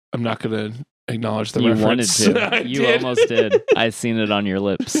 I'm not gonna acknowledge the You reference. wanted I to. You did. almost did. I seen it on your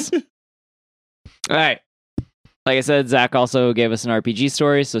lips. All right. Like I said, Zach also gave us an RPG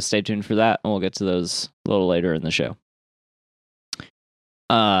story, so stay tuned for that, and we'll get to those a little later in the show.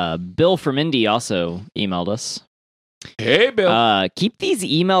 Bill from Indy also emailed us. Hey, Bill. Keep these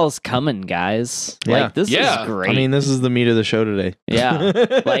emails coming, guys. Yeah. Like, this Yeah. is great. I mean, this is the meat of the show today. Yeah.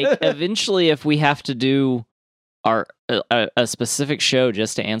 Like, eventually, if we have to do a specific show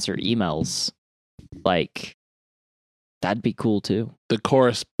just to answer emails, like, that'd be cool too. The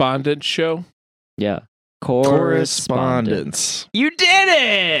correspondence show. Yeah. Correspondence. You did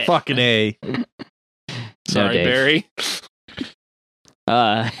it! Fucking A. Sorry, Dave. Barry.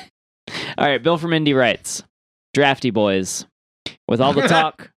 All right, Bill from Indy writes, Drafty Boys. With all the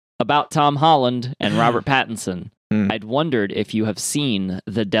talk about Tom Holland and Robert Pattinson, I'd wondered if you have seen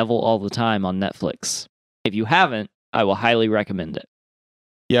The Devil All the Time on Netflix. If you haven't, I will highly recommend it.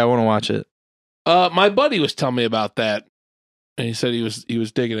 Yeah, I want to watch it. My buddy was telling me about that, and he said he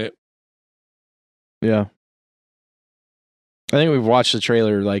was digging it. Yeah. I think we've watched the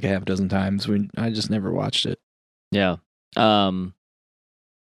trailer like a half dozen times. I just never watched it. Yeah.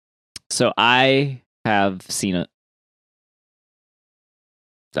 So I have seen it.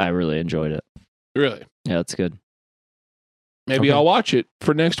 I really enjoyed it. Really? Yeah, it's good. Maybe Okay. I'll watch it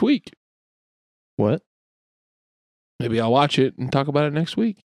for next week. What? maybe I'll watch it and talk about it next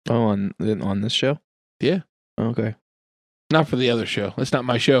week. Oh, on this show? Yeah. Okay. Not for the other show. That's not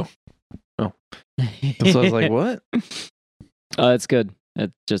my show. So I was like, what? It's good.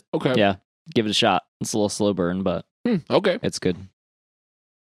 It just Okay. yeah, give it a shot. It's a little slow burn, but Okay. it's good.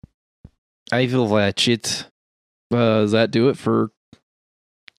 I feel like it. Does that do it for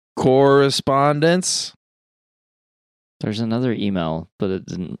correspondence? There's another email, but it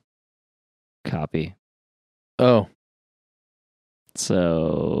didn't copy. Oh.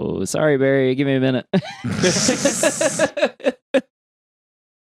 So sorry, Barry. Give me a minute.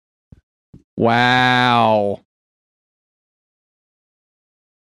 Wow.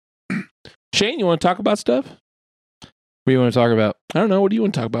 Shane, you want to talk about stuff? What do you want to talk about? I don't know. What do you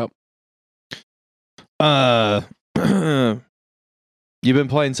want to talk about? You been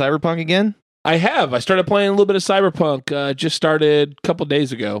playing Cyberpunk again? I have. I started playing a little bit of Cyberpunk. Just started a couple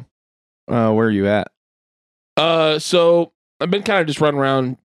days ago. Where are you at? So I've been kind of just running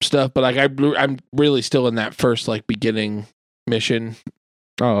around stuff, but like I'm really still in that first like beginning mission.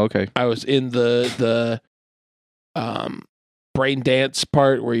 Oh, okay. I was in the brain dance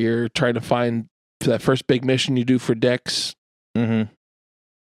part where you're trying to find that first big mission you do for Dex. Mm-hmm.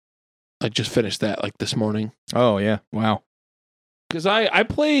 I just finished that like this morning. Oh, yeah. Wow. Because I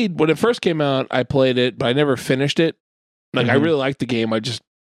played, when it first came out, I played it, but I never finished it. Like, I Mhm. really liked the game. I just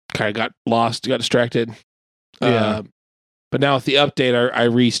kind of got lost, got distracted. Yeah. But now with the update, I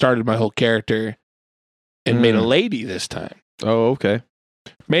restarted my whole character and made a lady this time. Oh, okay.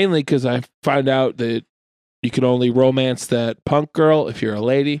 Mainly because I found out that you can only romance that punk girl if you're a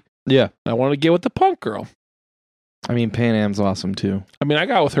lady. Yeah. I want to get with the punk girl. I mean, Pan Am's awesome, too. I mean, I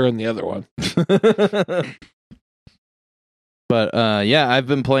got with her in the other one. But, yeah, I've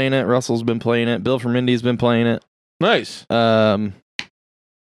been playing it. Russell's been playing it. Bill from Indy's been playing it. Nice. Yeah,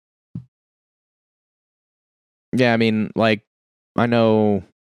 I mean, like, I know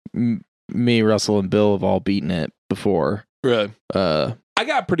me, Russell, and Bill have all beaten it before. Really. I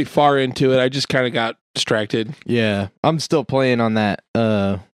got pretty far into it. I just kind of got distracted. Yeah, I'm still playing on that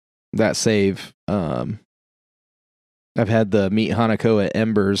save. I've had the meet Hanako at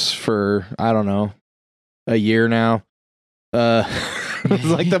Embers for, I don't know, a year now. It's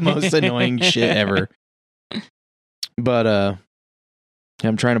like the most annoying shit ever. But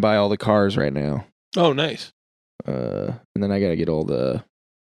I'm trying to buy all the cars right now. Oh, nice. And then I gotta get all the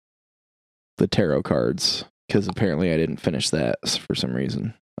tarot cards, because apparently I didn't finish that for some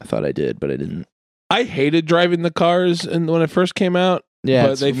reason. I thought I did, but I didn't. I hated driving the cars when it first came out. Yeah,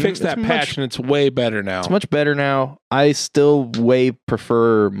 but they fixed that patch and it's way better now. It's much better now. I still way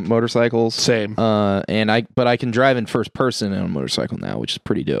prefer motorcycles. Same. But I can drive in first person on a motorcycle now, which is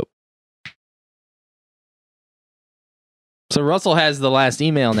pretty dope. So Russell has the last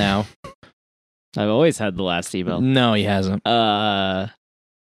email now. I've always had the last email. No, he hasn't.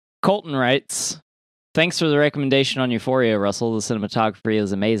 Colton writes, "Thanks for the recommendation on Euphoria, Russell. The cinematography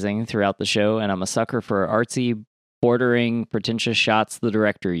is amazing throughout the show, and I'm a sucker for artsy, bordering, pretentious shots the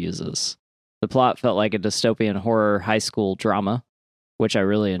director uses. The plot felt like a dystopian horror high school drama, which I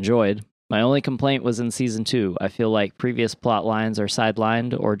really enjoyed. My only complaint was in season 2. I feel like previous plot lines are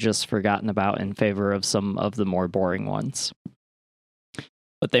sidelined or just forgotten about in favor of some of the more boring ones.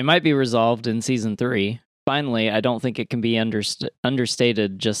 But they might be resolved in season 3. Finally, I don't think it can be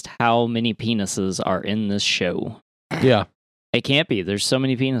understated just how many penises are in this show. Yeah. It can't be. There's so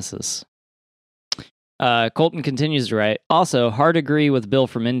many penises." Colton continues to write, "Also, hard agree with Bill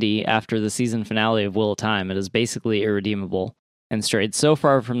from Indy after the season finale of Wheel of Time. It is basically irredeemable and strayed so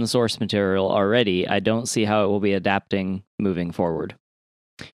far from the source material already, I don't see how it will be adapting moving forward.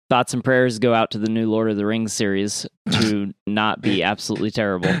 Thoughts and prayers go out to the new Lord of the Rings series to not be absolutely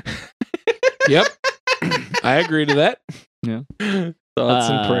terrible." Yep. I agree to that. Yeah. Thoughts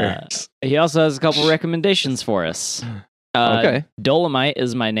and prayers. He also has a couple recommendations for us. Okay. Dolomite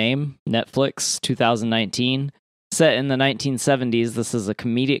is My Name, Netflix, 2019. Set in the 1970s, this is a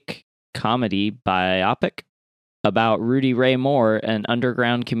comedy biopic about Rudy Ray Moore, an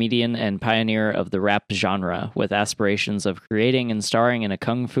underground comedian and pioneer of the rap genre, with aspirations of creating and starring in a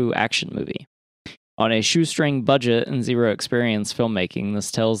kung fu action movie. On a shoestring budget and zero experience filmmaking,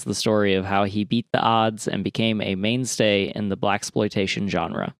 this tells the story of how he beat the odds and became a mainstay in the blaxploitation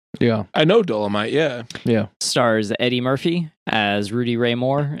genre. Yeah. I know Dolomite, yeah. Yeah. Stars Eddie Murphy as Rudy Ray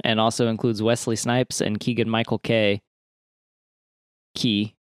Moore, and also includes Wesley Snipes and Keegan-Michael Key,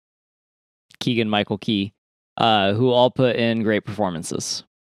 who all put in great performances.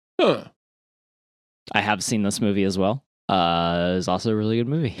 Huh. I have seen this movie as well. It's also a really good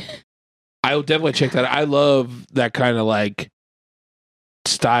movie. I will definitely check that out. I love that kind of like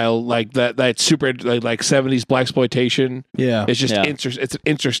style, like that super like 70s blaxploitation. Yeah. It's just Yeah. it's an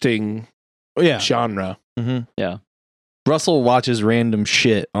interesting Yeah. genre. Mm-hmm. Yeah. Russell watches random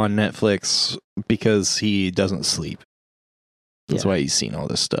shit on Netflix because he doesn't sleep. That's Yeah. why he's seen all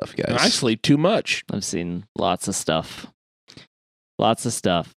this stuff, guys. I sleep too much. I've seen lots of stuff. Lots of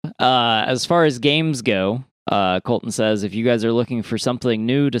stuff. As far as games go, Colton says if you guys are looking for something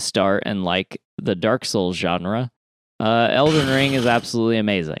new to start and like the Dark Souls genre, Elden Ring is absolutely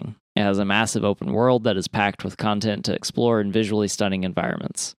amazing. It has a massive open world that is packed with content to explore in visually stunning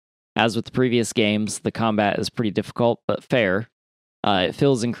environments. As with the previous games, the combat is pretty difficult but fair. It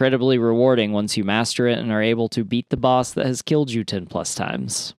feels incredibly rewarding once you master it and are able to beat the boss that has killed you 10 plus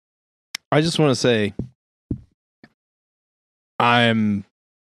times. I just want to say I'm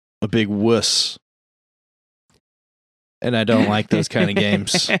a big wuss. And I don't like those kind of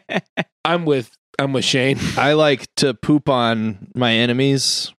games. I'm with Shane. I like to poop on my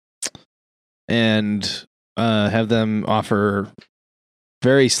enemies and have them offer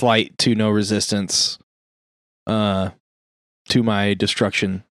very slight to no resistance to my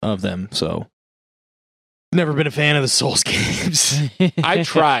destruction of them. So, never been a fan of the Souls games. I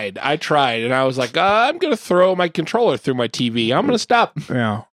tried, and I was like, I'm gonna throw my controller through my TV. I'm gonna stop.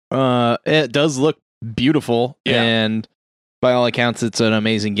 Yeah. It does look beautiful, Yeah. and by all accounts, it's an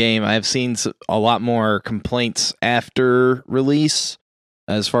amazing game. I've seen a lot more complaints after release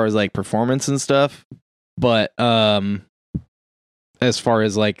as far as like performance and stuff, but as far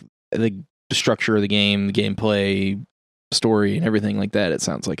as like the structure of the game, the gameplay, story, and everything like that, it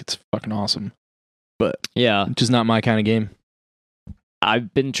sounds like it's fucking awesome. But Yeah. just not my kind of game.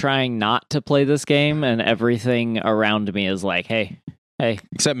 I've been trying not to play this game, and everything around me is like, hey,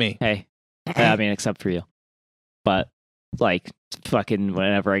 Except me. hey. I mean, except for you. But, like, fucking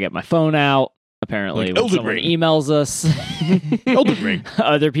whenever I get my phone out, apparently Like when Elden someone Ring. emails us, Elden Ring.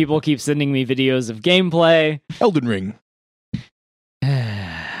 other people keep sending me videos of gameplay. Elden Ring.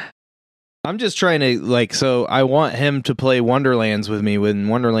 I'm just trying to like, so I want him to play Wonderlands with me when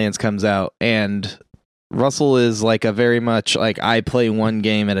Wonderlands comes out, and Russell is like a very much like I play one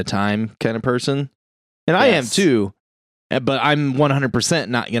game at a time kind of person, and I am Yes. too. But I'm 100%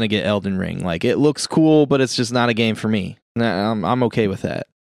 not gonna get Elden Ring. Like it looks cool, but it's just not a game for me. I'm okay with that.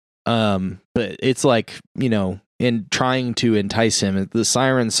 But it's like, you know, in trying to entice him, the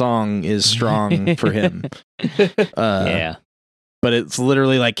Siren song is strong for him. Yeah. But it's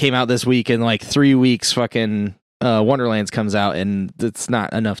literally like came out this week, and like 3 weeks fucking Wonderlands comes out, and it's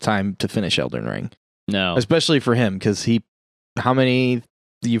not enough time to finish Elden Ring, No. especially for him because how many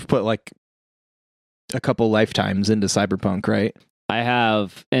you've put like a couple lifetimes into Cyberpunk, right?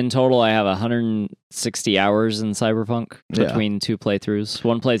 In total, I have 160 hours in Cyberpunk Yeah. between two playthroughs.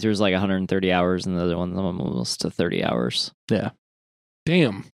 One playthrough is like 130 hours, and the other one's almost to 30 hours. Damn.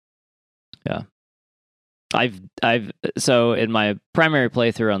 So in my primary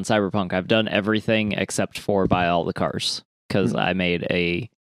playthrough on Cyberpunk, I've done everything except for buy all the cars because I made a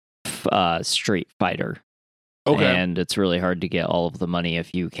Street Fighter. Okay. And it's really hard to get all of the money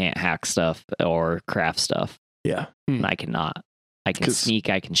if you can't hack stuff or craft stuff. Yeah, And I cannot. I can 'Cause- sneak,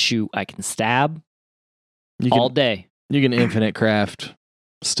 I can shoot, I can stab you all can day. you can infinite craft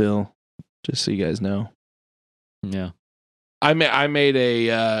still, just so you guys know. Yeah. I made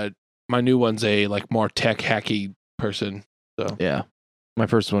a my new one's a like more tech hacky person. So Yeah, my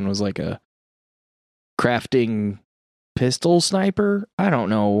first one was like a crafting pistol sniper. I don't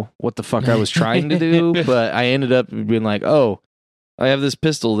know what the fuck I was trying to do, but I ended up being like, oh, I have this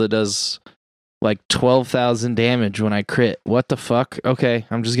pistol that does like 12,000 damage when I crit. What the fuck? Okay,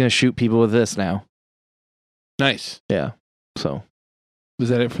 I'm just gonna shoot people with this now. nice. Yeah. So Was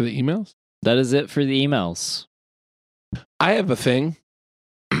that it for the emails? That is it for the emails. I have a thing.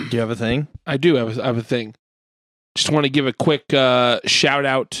 do you have a thing? I do have a thing. Just want to give a quick shout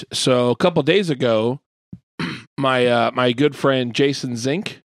out. So a couple days ago, my good friend Jason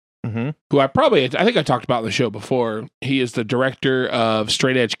Zink, Mm-hmm. who I think I talked about on the show before. He is the director of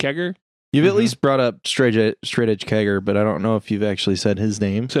Straight Edge Kegger. You've at Mhm. least brought up Straight Edge Kegger, but I don't know if you've actually said his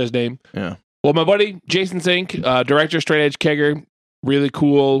name. Says his name. Yeah. Well, my buddy Jason Zink, director Straight Edge Kegger, really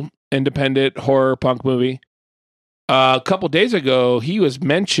cool independent horror punk movie. A couple days ago, he was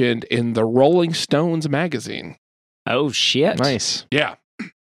mentioned in the Rolling Stones magazine. Oh, shit. Nice. Yeah.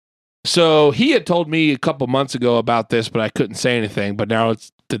 So he had told me a couple months ago about this, but I couldn't say anything. But now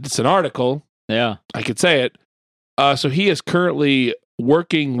it's an article. Yeah. I could say it. So he is currently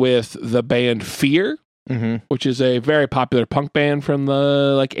working with the band Fear, Mm-hmm. which is a very popular punk band from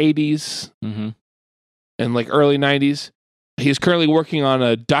the like 80s Mm-hmm. and like early 90s. He's currently working on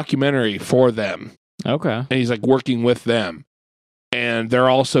a documentary for them, Okay. and he's like working with them. and they're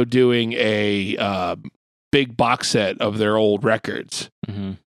also doing a big box set of their old records.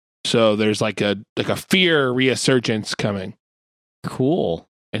 Mm-hmm. So there's like a Fear resurgence coming. Cool.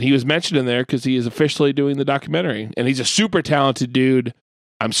 And he was mentioned in there because he is officially doing the documentary. And he's a super talented dude.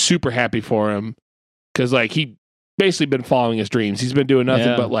 I'm super happy for him. Because, like, he basically been following his dreams. He's been doing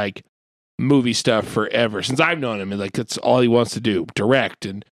nothing but, like, movie stuff forever. Since I've known him. And, like, that's all he wants to do. Direct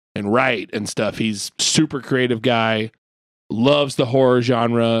and write and stuff. He's super creative guy. Loves the horror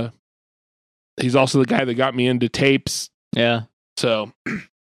genre. He's also the guy that got me into tapes. Yeah. So,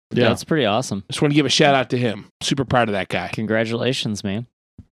 Yeah. That's pretty awesome. just want to give a shout out to him. Super proud of that guy. Congratulations, man.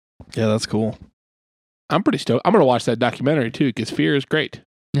 Yeah, that's cool. I'm pretty stoked. I'm going to watch that documentary, too, because Fear is great.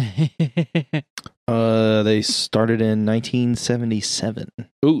 They started in 1977.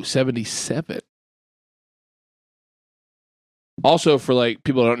 Ooh, 77. Also, for like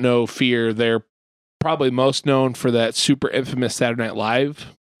people who don't know Fear, they're probably most known for that super infamous Saturday Night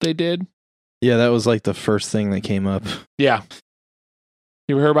Live they did. Yeah, that was like the first thing that came up. Yeah.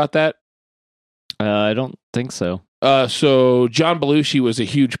 You ever heard about that? I don't think so. So John Belushi was a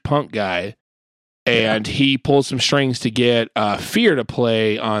huge punk guy, and he pulled some strings to get Fear to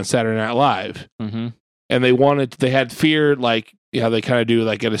play on Saturday Night Live. Mm-hmm. And they had Fear, like, you know, they kind of do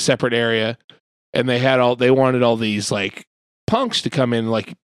like in a separate area, and they wanted all these like punks to come in,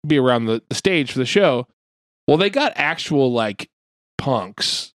 like be around the stage for the show. Well, they got actual like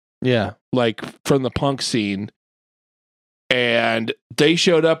punks, Yeah. like from the punk scene, and they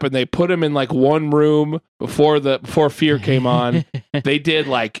showed up and they put them in like one room before Fear came on. They did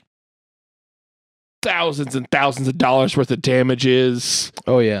like thousands and thousands of dollars worth of damages.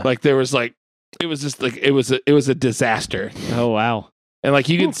 Oh yeah. Like there was like, it was just like, it was a disaster. Oh, wow. And like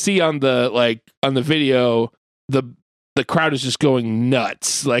you can see on the video, the crowd is just going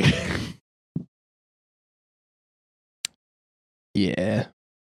nuts. Like, Yeah.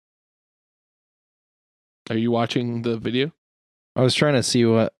 are you watching the video? I was trying to see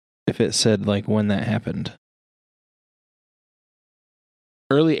if it said like when that happened.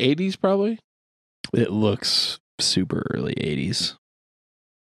 Early 80s, probably. It looks super early 80s.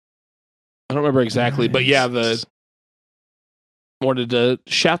 I don't remember exactly, but yeah, wanted to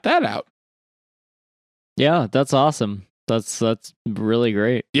shout that out. Yeah, that's awesome. That's really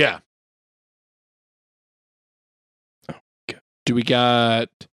great. Yeah. Do we got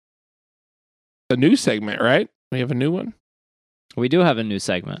a new segment, right? We have a new one. We do have a new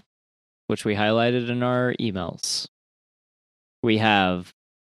segment, which we highlighted in our emails. We have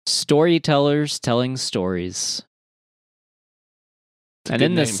storytellers telling stories. It's a And good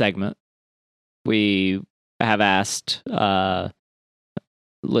in this name. segment, we have asked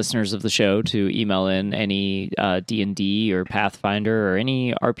listeners of the show to email in any D&D or Pathfinder or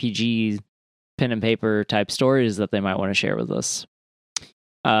any RPG pen and paper type stories that they might want to share with us.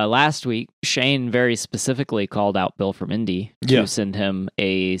 Last week, Shane very specifically called out Bill from Indy to send him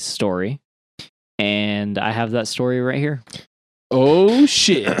a story. And I have that story right here. Oh,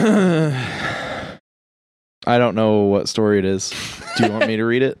 shit. I don't know what story it is. Do you want me to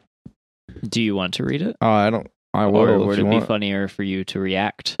read it? Do you want to read it? I don't. I will. Or if would you it be want. funnier for you to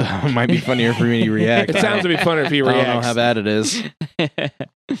react? It might be funnier for me to react. It sounds to be funner if he I don't know reacts. how bad it is.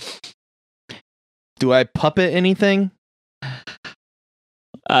 Do I puppet anything?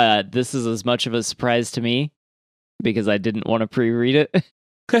 This is as much of a surprise to me because I didn't want to pre-read it.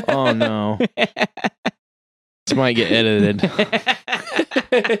 Oh no. This might get edited.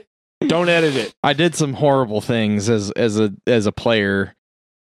 Don't edit it. I did some horrible things as a player.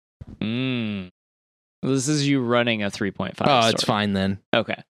 This is you running a 3.5. Oh, it's fine then.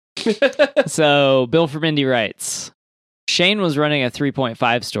 Okay. So Bill from Indy writes, Shane was running a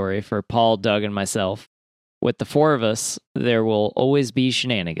 3.5 story for Paul, Doug, and myself. With the four of us, there will always be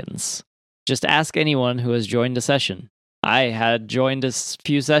shenanigans. Just ask anyone who has joined a session. I had joined a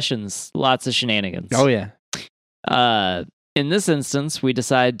few sessions, lots of shenanigans. Oh yeah. In this instance, we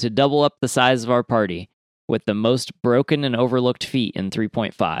decide to double up the size of our party with the most broken and overlooked feat in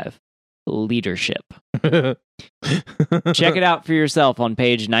 3.5, leadership. Check it out for yourself on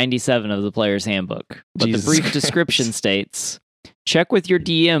page 97 of the player's handbook. But Jesus the brief Christ. description states, check with your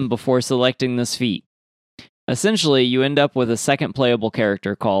DM before selecting this feat. Essentially, you end up with a second playable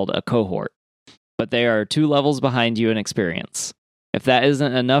character called a cohort, but they are 2 levels behind you in experience. If that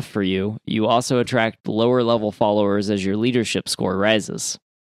isn't enough for you, you also attract lower level followers as your leadership score rises.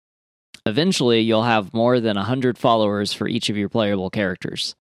 Eventually, you'll have more than 100 followers for each of your playable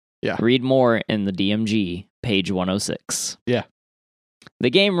characters. Yeah. Read more in the DMG, page 106. Yeah. The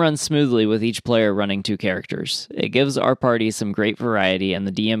game runs smoothly with each player running 2 characters. It gives our party some great variety, and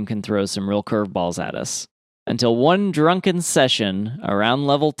the DM can throw some real curveballs at us. Until one drunken session around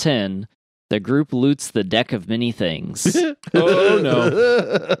level 10, the group loots the deck of many things. Oh,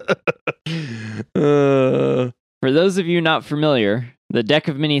 no. For those of you not familiar, the deck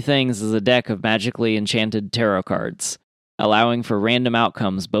of many things is a deck of magically enchanted tarot cards, allowing for random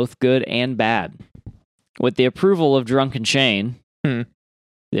outcomes, both good and bad. With the approval of Drunken Shane, Yeah.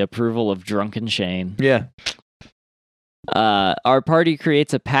 Our party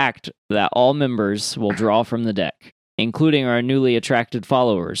creates a pact that all members will draw from the deck, including our newly attracted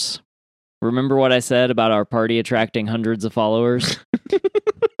followers. Remember what I said about our party attracting hundreds of followers?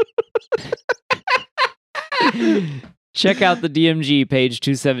 Check out the DMG page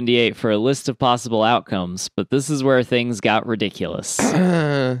 278 for a list of possible outcomes, but this is where things got ridiculous.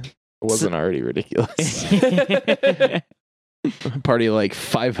 It wasn't already ridiculous. Party of like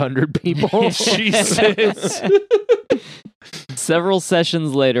 500 people. Jesus. Several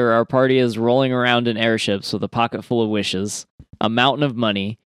sessions later, our party is rolling around in airships with a pocket full of wishes, a mountain of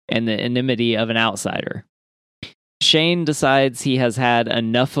money, and the enmity of an outsider. Shane decides he has had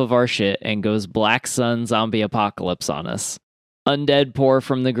enough of our shit and goes Black Sun zombie apocalypse on us. Undead pour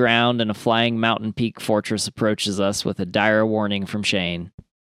from the ground and a flying mountain peak fortress approaches us with a dire warning from Shane.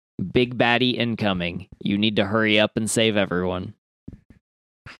 Big baddie incoming. You need to hurry up and save everyone.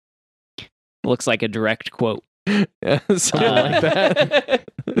 Looks like a direct quote. Yeah, something like that.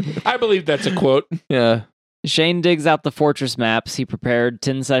 I believe that's a quote. Yeah. Shane digs out the fortress maps he prepared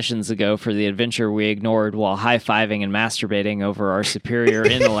 10 sessions ago for the adventure we ignored while high-fiving and masturbating over our superior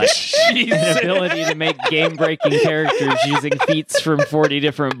intellect and ability to make game-breaking characters using feats from 40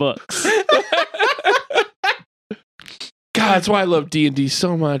 different books. God, that's why I love D&D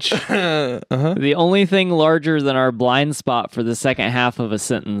so much. The only thing larger than our blind spot for the second half of a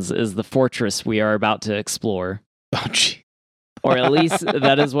sentence is the fortress we are about to explore. Oh, gee. Or at least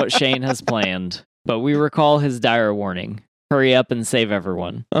that is what Shane has planned. But we recall his dire warning. Hurry up and save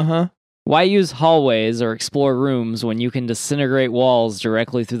everyone. Why use hallways or explore rooms when you can disintegrate walls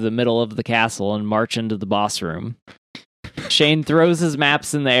directly through the middle of the castle and march into the boss room? Shane throws his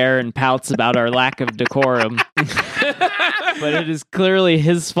maps in the air and pouts about our lack of decorum. But it is clearly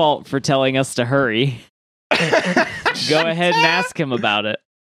his fault for telling us to hurry. Go ahead and ask him about it.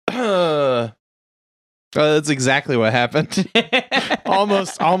 That's exactly what happened.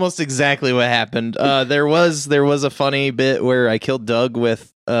 almost exactly what happened. There was a funny bit where I killed Doug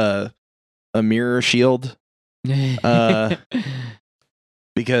with a mirror shield.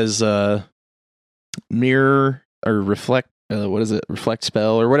 Because mirror or reflect reflect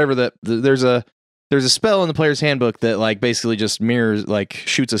spell or whatever there's a spell in the player's handbook that like basically just mirrors, like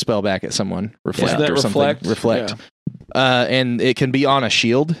shoots a spell back at someone. Reflect or something. Reflect. Yeah. And it can be on a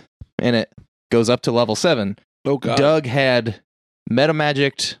shield, and it goes up to level 7. Oh God. Doug had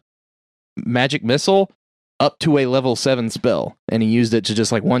metamagicked magic missile up to a level 7 spell, and he used it to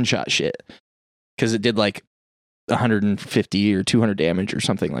just like one-shot shit because it did like 150 or 200 damage or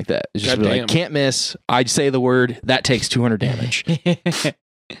something like that. It's just like, can't miss. I'd say the word, that takes 200 damage.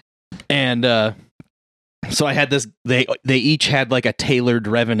 And so I had this, they each had like a tailored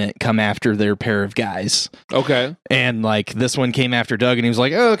revenant come after their pair of guys. Okay. And like this one came after Doug, and he was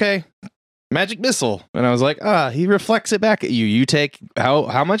like, oh, okay, magic missile. And I was like, he reflects it back at you. You take,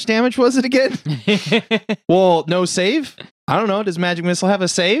 how much damage was it again? Well, no save? I don't know. Does magic missile have a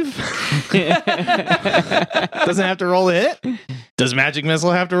save? Doesn't have to roll a hit? Does magic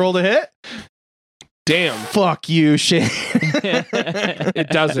missile have to roll a hit? Damn. Fuck you, shit. It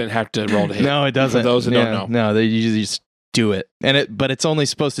doesn't have to roll to hit. No, it doesn't. For those who don't know. No, they usually just do it. But it's only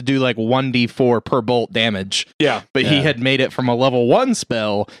supposed to do like 1d4 per bolt damage. Yeah. But he had made it from a level 1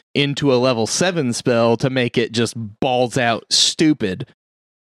 spell into a level 7 spell to make it just balls out stupid.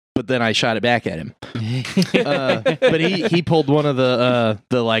 But then I shot it back at him. But he pulled one of the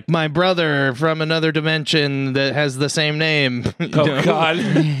like, my brother from another dimension that has the same name. Oh God.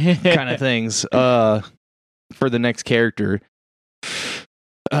 Kind of things for the next character.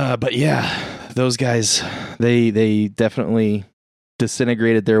 But yeah, those guys, they definitely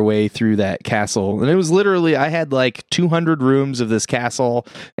disintegrated their way through that castle. And it was literally, I had like 200 rooms of this castle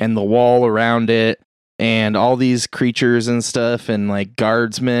and the wall around it and all these creatures and stuff and like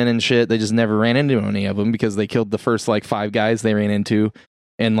guardsmen and shit. They just never ran into any of them because they killed the first like 5 guys they ran into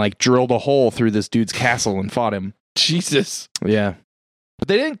and like drilled a hole through this dude's castle and fought him. Jesus. Yeah. But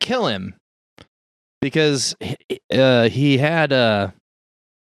they didn't kill him because he had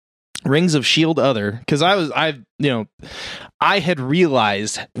Rings of Shield Other, because I had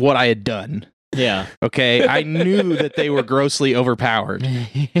realized what I had done. Yeah. Okay. I knew that they were grossly overpowered.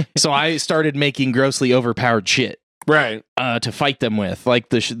 So I started making grossly overpowered shit. Right. To fight them with, like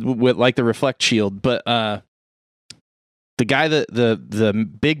the reflect shield. But the guy that the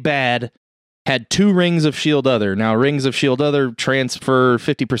big bad had 2 rings of Shield Other. Now, rings of Shield Other transfer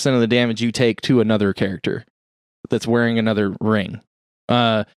 50% of the damage you take to another character that's wearing another ring.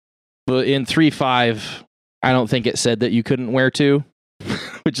 But in 3.5, I don't think it said that you couldn't wear 2,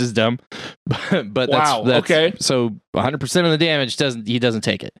 which is dumb. But Wow, that's okay. So 100% of the damage he doesn't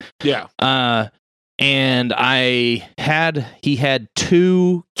take it. Yeah. And he had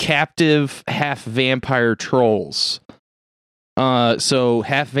 2 captive half vampire trolls. So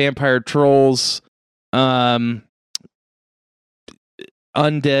half vampire trolls, undead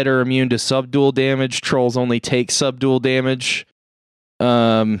are immune to subdual damage. Trolls only take subdual damage.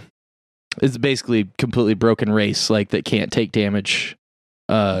 It's basically completely broken race, like that can't take damage,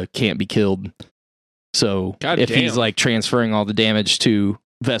 can't be killed. So God if damn. he's like transferring all the damage to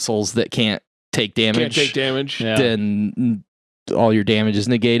vessels that can't take damage, Yeah. then all your damage is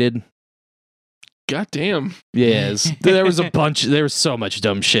negated. God damn. Yes, there was so much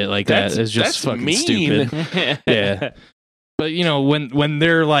dumb shit like that. It's just that's fucking mean. stupid. Yeah. But you know, when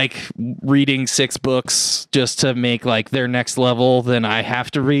they're like reading 6 books just to make like their next level, then I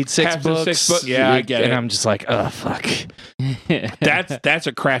have to read 6 Have to books. 6 books. Yeah, I get and it. I'm just like, oh fuck. That's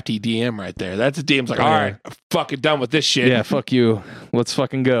a crafty DM right there. That's a DM's like, all right, I'm fucking done with this shit. Yeah, fuck you. Let's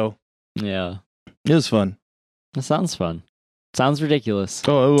fucking go. Yeah. It was fun. That sounds fun. Sounds ridiculous.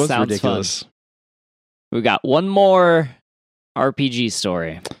 Oh, it was Sounds ridiculous. We got one more RPG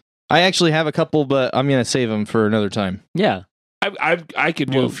story. I actually have a couple, but I'm gonna save them for another time. Yeah. I could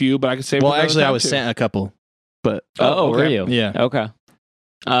do Well- a few, but I could say. Well, actually, I was sent a couple, but Oh, were okay. you? yeah. Okay.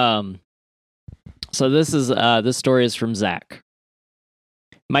 So this story is from Zach.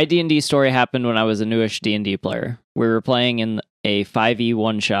 My D&D story happened when I was a newish D&D player. We were playing in a 5e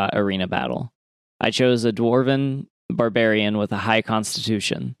one-shot arena battle. I chose a dwarven barbarian with a high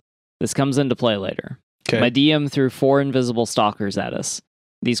constitution. This comes into play later. Okay. My DM threw 4 invisible stalkers at us.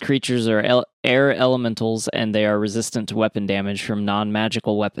 These creatures are air elementals, and they are resistant to weapon damage from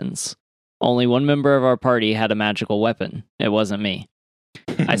non-magical weapons. Only one member of our party had a magical weapon. It wasn't me.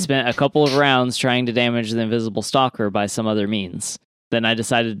 I spent a couple of rounds trying to damage the invisible stalker by some other means. Then I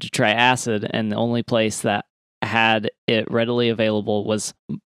decided to try acid, and the only place that had it readily available was...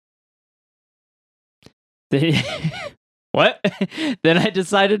 What? Then I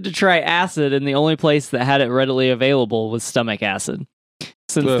decided to try acid, and the only place that had it readily available was stomach acid.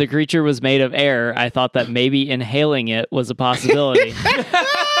 Since the creature was made of air, I thought that maybe inhaling it was a possibility.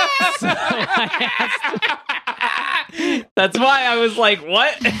 So that's why I was like,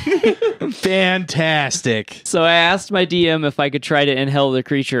 what? Fantastic. So I asked my DM if I could try to inhale the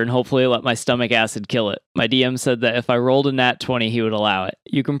creature and hopefully let my stomach acid kill it. My DM said that if I rolled a nat 20, he would allow it.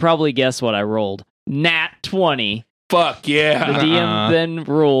 You can probably guess what I rolled. Nat 20. Fuck The yeah. DM then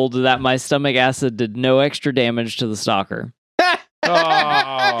ruled that my stomach acid did no extra damage to the stalker.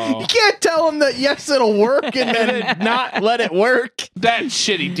 Oh. You can't tell him that yes, it'll work, and then not let it work. That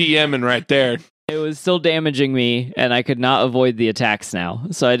shitty DMing right there. It was still damaging me, and I could not avoid the attacks now.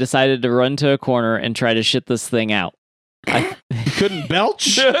 So I decided to run to a corner and try to shit this thing out. Couldn't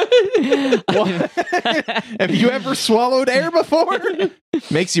belch. What? Have you ever swallowed air before?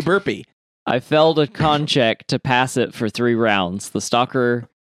 Makes you burpy. I failed a con check to pass it for 3 rounds. The stalker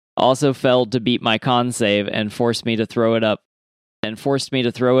also failed to beat my con save and forced me to throw it up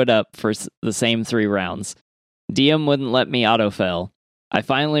for the same 3 rounds. DM wouldn't let me auto-fail. I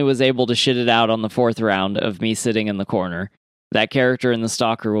finally was able to shit it out on the 4th round of me sitting in the corner. That character and the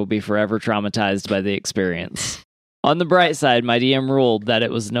stalker will be forever traumatized by the experience. On the bright side, my DM ruled that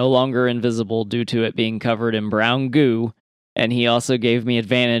it was no longer invisible due to it being covered in brown goo, and he also gave me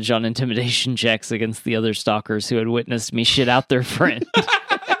advantage on intimidation checks against the other stalkers who had witnessed me shit out their friend.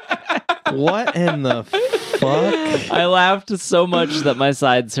 What in the fuck? I laughed so much that my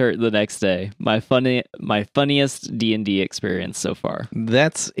sides hurt the next day. My funniest D&D experience so far.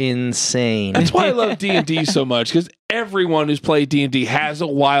 That's insane. That's why I love D&D so much, because everyone who's played D&D has a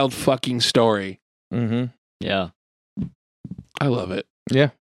wild fucking story. Mm-hmm. Yeah. I love it.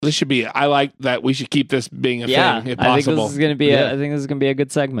 Yeah. This should be. I like that. We should keep this being a Yeah. thing if I think possible. this is going to be Yeah. I think this is going to be a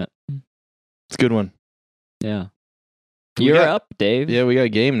good segment. It's a good one. Yeah. We You're got- up, Dave. Yeah, we got a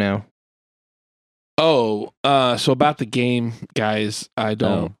game now. Oh, so about the game, guys, I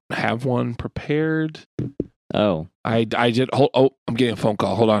don't have one prepared. Oh. I did. Oh, I'm getting a phone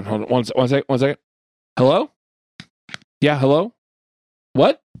call. Hold on. One second. Hello? Yeah, hello?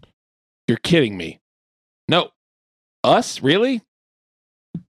 What? You're kidding me. No. Us? Really?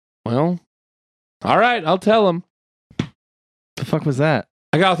 Well, all right, I'll tell him. The fuck was that?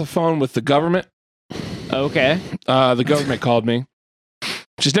 I got off the phone with the government. Okay. The government called me.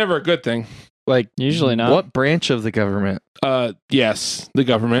 Which is never a good thing. Like, Usually not. What branch of the government? Yes, the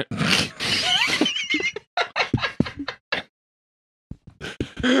government.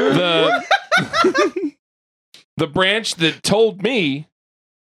 The branch that told me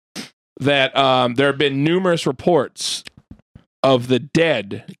that there have been numerous reports of the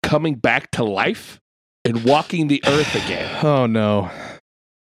dead coming back to life and walking the earth again. Oh no.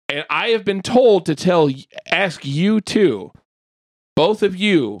 And I have been told to ask you two, both of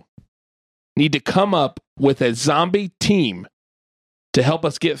you need to come up with a zombie team to help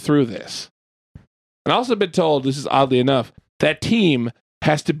us get through this. And I've also been told, this is oddly enough, that team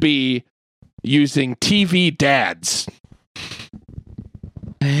has to be using TV dads.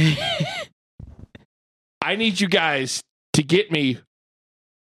 I need you guys to get me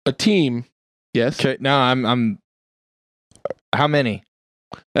a team. Yes. Okay, no, I'm how many?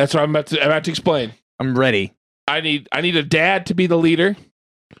 That's what I'm about to explain. I'm ready. I need a dad to be the leader.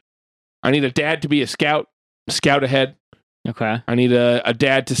 I need a dad to be a scout ahead. Okay. I need a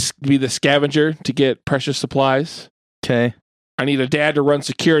dad to be the scavenger to get precious supplies. Okay. I need a dad to run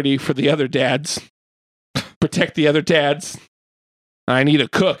security for the other dads, protect the other dads. I need a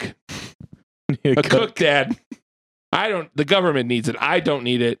cook. A cook dad. The government needs it. I don't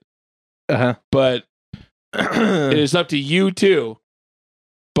need it. Uh-huh. But it is up to you two.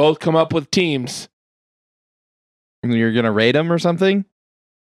 Both come up with teams. You're gonna rate them or something?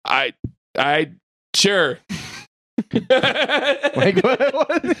 I sure. Like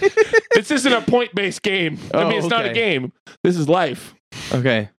what? This isn't a point-based game. I mean, it's not a okay. game. This is life.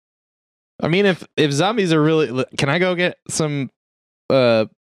 Okay. I mean, if zombies are really, can I go get some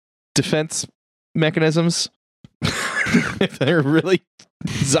defense mechanisms? If they're really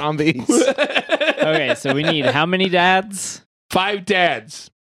zombies. Okay, so we need how many dads? 5 dads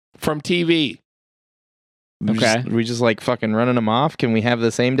from TV. Okay. We just like fucking running them off. Can we have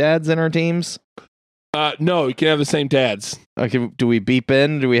the same dads in our teams? No, you can have the same dads. Okay. Do we beep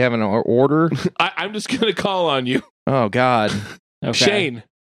in? Do we have an order? I'm just going to call on you. Oh God. Okay. Shane.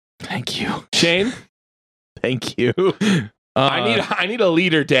 Thank you. Shane, Thank you. I need a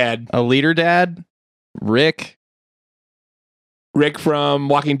leader dad. a leader dad. Rick. Rick from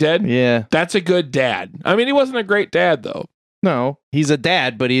Walking Dead. Yeah. That's a good dad. I mean, he wasn't a great dad, though. No, he's a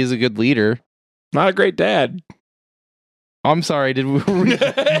dad, but he's a good leader. Not a great dad. I'm sorry. Did we?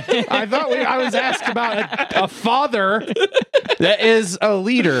 I thought I was asked about a father that is a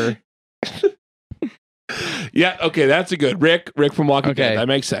leader. Yeah, okay, that's a good. Rick from Walking Okay. Dead. That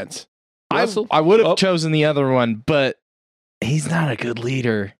makes sense. Russell? I would have Oh. chosen the other one, but he's not a good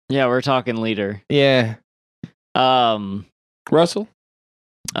leader. Yeah, we're talking leader. Yeah. Russell?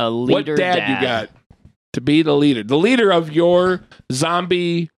 A leader What dad you got to be the leader? The leader of your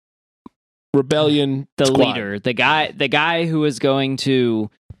zombie rebellion The squad. leader, the guy who is going to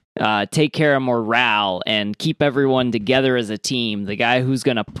take care of morale and keep everyone together as a team. The guy who's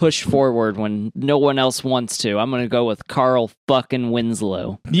going to push forward when no one else wants to. I'm going to go with Carl fucking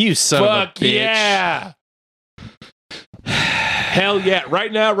Winslow. You son Fuck of a bitch. yeah. Hell yeah.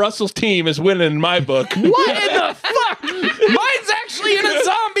 Right now, Russell's team is winning in my book. What in the fuck? Mine's actually in a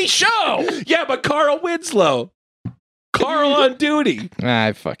zombie show. Yeah, but Carl Winslow. Carl on duty.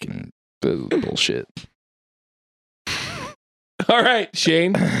 I fucking bullshit. All right,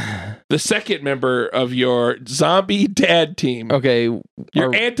 Shane. The second member of your zombie dad team. Okay.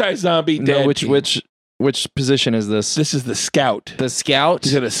 Your anti-zombie dad no, team. which position is this? This is the scout. The scout?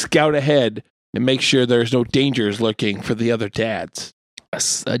 He's going to scout ahead and make sure there's no dangers lurking for the other dads.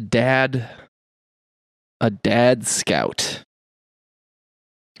 A dad scout.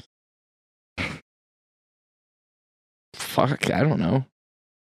 Fuck, I don't know.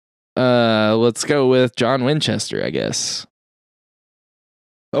 Let's go with John Winchester, I guess.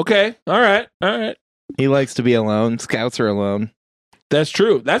 Okay. All right. He likes to be alone. Scouts are alone. That's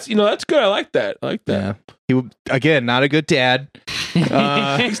true. That's good. I like that. Yeah. Again, not a good dad.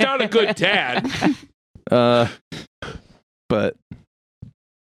 He's not a good dad. But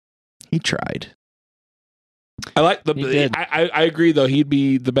he tried. I like He did. I agree though. He'd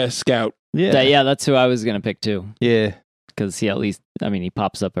be the best scout. Yeah. That's who I was going to pick too. Yeah. Because he he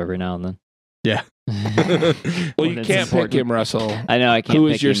pops up every now and then. Yeah. Well, When you it's can't important. pick him, Russell. I know I can't Who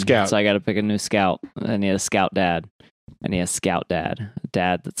pick is your him, scout? So I got to pick a new scout. I need a scout dad. I need a scout dad. A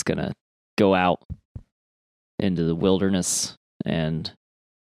dad that's going to go out into the wilderness and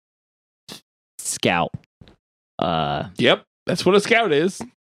scout. Yep, that's what a scout is.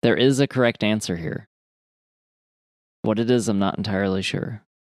 There is a correct answer here. What it is, I'm not entirely sure.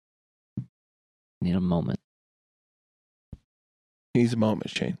 Need a moment. He's a moment,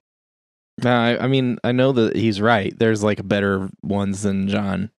 Shane. No, I mean, I know that he's right. There's like better ones than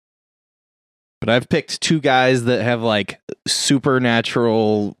John. But I've picked two guys that have like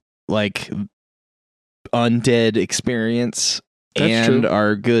supernatural, like undead experience That's and true.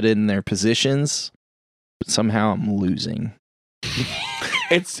 are good in their positions. But somehow I'm losing.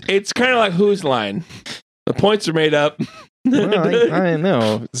 It's kind of like Who's Line. The points are made up. Well, I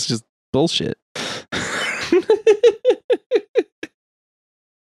know. It's just bullshit.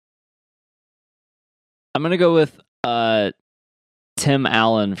 I'm gonna go with Tim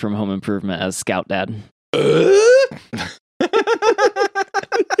Allen from Home Improvement as Scout Dad. He's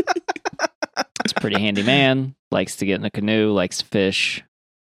a pretty handy man. Likes to get in a canoe. Likes to fish.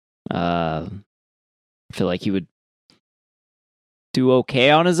 I feel like he would do okay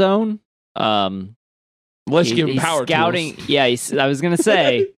on his own. Let's give him he's power scouting. tools. Yeah, I was gonna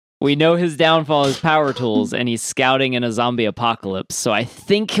say we know his downfall is power tools, and he's scouting in a zombie apocalypse. So I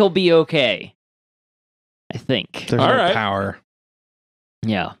think he'll be okay. I think. There's All no right. power.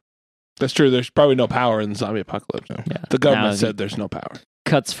 Yeah. That's true. There's probably no power in the zombie apocalypse. Yeah. The government Now, said there's no power.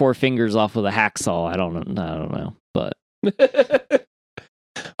 Cuts 4 fingers off with a hacksaw. I don't know. But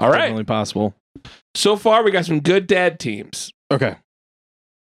All right. Definitely possible. So far, we got some good dad teams. Okay.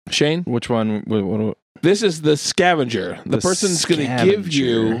 Shane, Which one? What this is the scavenger. The The person's going to give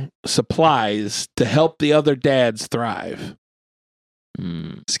you scavenger. supplies to help the other dads thrive.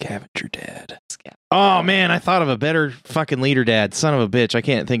 Scavenger Dad. Oh man, I thought of a better fucking leader dad. Son of a bitch. I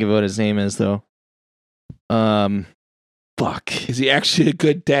can't think of what his name is though. Fuck. Is he actually a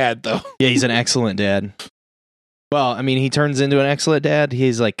good dad, though? Yeah, he's an excellent dad. Well, I mean, he turns into an excellent dad.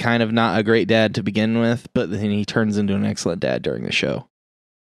 He's like kind of not a great dad to begin with, but then he turns into an excellent dad during the show.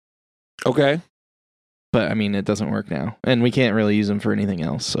 Okay. But I mean, it doesn't work now, and we can't really use him for anything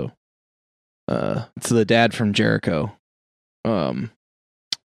else. So, it's the dad from Jericho.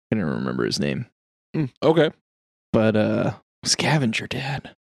 I don't remember his name, Okay. but Scavenger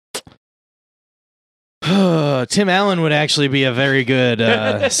Dad. Tim Allen would actually be a very good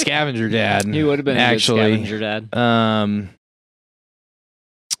Scavenger Dad. he would have been actually. a good scavenger dad.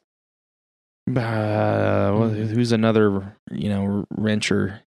 Who's another,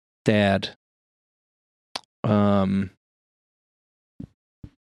 wrencher dad?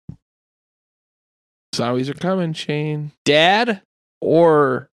 Zombies are coming, Shane. Dad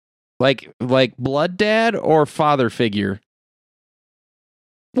or like blood dad or father figure?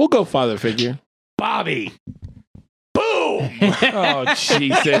 We'll go father figure. Bobby. Boom! Oh,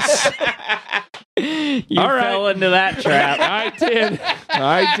 Jesus. You All right. fell into that trap.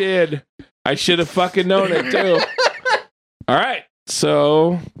 I did. I should have fucking known it, too. All right.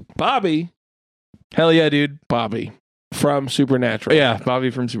 So, Bobby Hell yeah, dude. from Supernatural. Yeah, Bobby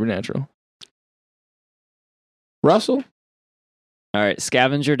from Supernatural. Russell? All right,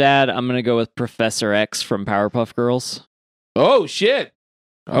 scavenger dad. I'm gonna go with Professor X from Powerpuff Girls. Oh, shit.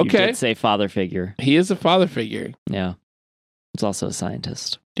 You Okay. did say father figure. He is a father figure. Yeah, he's also a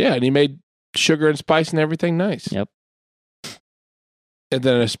scientist. Yeah, and he made sugar and spice and everything nice. Yep. And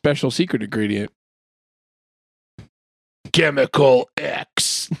then a special secret ingredient. Chemical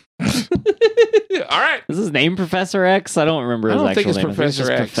X. All right. Is his name Professor X? I don't remember I his don't actual think it's name. Professor I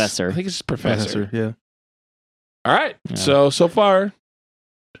think X. it's just I Professor. think it's just Professor. Yeah. All right. Yeah. So far,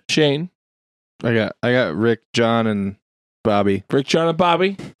 Shane, I got Rick, John, and Bobby. Rick, John, and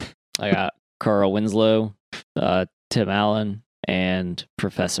Bobby. I got Carl Winslow, Tim Allen, and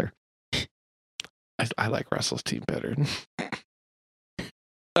Professor. I like Russell's team better.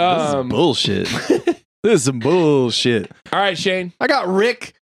 This is bullshit. This is some bullshit. All right, Shane. I got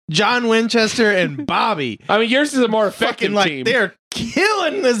Rick, John Winchester, and Bobby. I mean, yours is a more effective Fucking like team. they're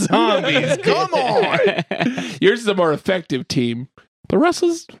killing the zombies. Come on. Yours is a more effective team. But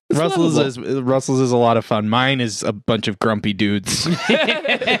Russell's Russell's lovable. is a lot of fun. Mine is a bunch of grumpy dudes.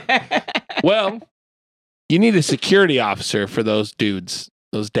 Well, you need a security officer for those dudes,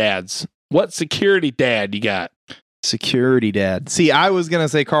 those dads. What security dad you got? Security dad. See, I was gonna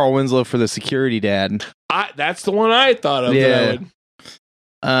say Carl Winslow for the security dad. That's the one I thought of. Yeah.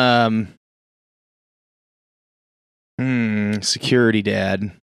 That I would. Security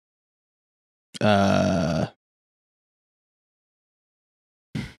dad.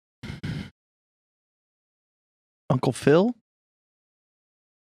 Uncle Phil?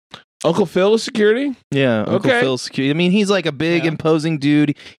 Uncle Phil is security? Yeah, Uncle Okay. Phil's security. I mean, he's like a big, Yeah. imposing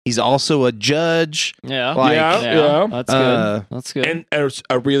dude. He's also a judge. Yeah. Like, Yeah. That's good. That's good. And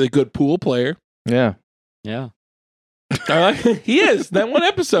a really good pool player. Yeah. yeah. I like he is. That one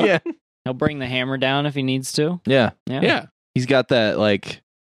episode. Yeah. He'll bring the hammer down if he needs to. Yeah. Yeah. Yeah. He's got that like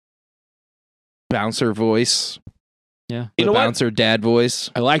bouncer voice. Yeah. You The know what? bouncer dad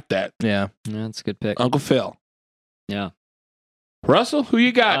voice. I like that. Yeah. Yeah, that's a good pick. Uncle Phil. Yeah. Russell, who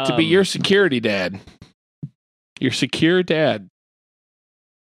you got to be your security dad? Your secure dad.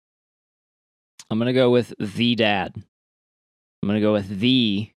 I'm going to go with the dad. I'm going to go with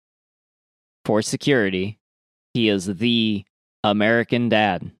the for security. He is the American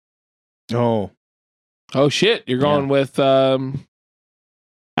dad. Oh. Oh, shit. You're going with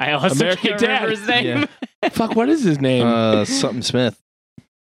I also American can't remember Dad. his name. fuck, what is his name? Something Smith.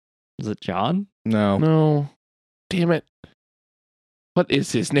 Is it John? No, No. Damn it. What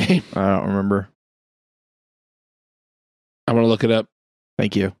is his name? I don't remember. I'm going to look it up.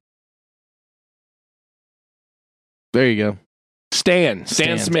 Thank you. There you go. Stan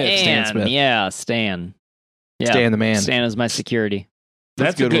Stan. Smith. Stan Smith. Yeah, Stan. Yeah, Stan the man. Stan is my security.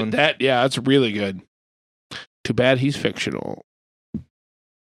 That's a a good good one. that's really good. Too bad he's fictional.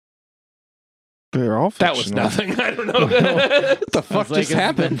 They're all That was fictional. nothing. I don't know. What the I fuck was like, just is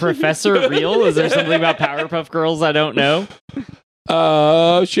happened? the Professor real? Is there something about Powerpuff Girls I don't know?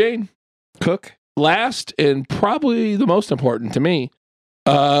 Shane, Cook? last and probably the most important to me.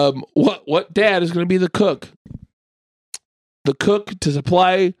 What dad is going to be the cook? The cook to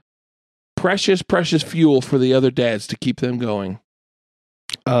supply precious fuel for the other dads to keep them going.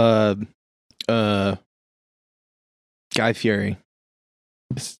 Guy Fieri.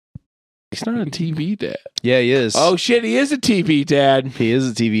 He's not a TV dad. Yeah, he is. Oh shit, he is a TV dad. He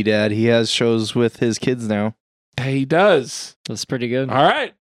is a TV dad. He has shows with his kids now. He does. That's pretty good. All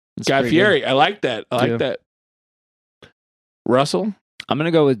right, That's Guy pretty Fieri. I like that. I like Yeah. that. Russell, good. I'm going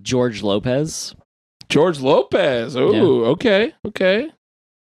to go with George Lopez. George Lopez. Ooh, okay.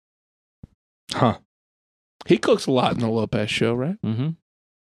 Huh. He cooks a lot in the Lopez show, right? Mm-hmm.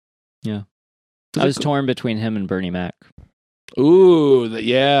 Yeah. Does I it was cook- torn between him and Bernie Mac. Ooh,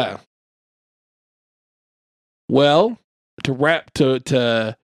 yeah. Well, to wrap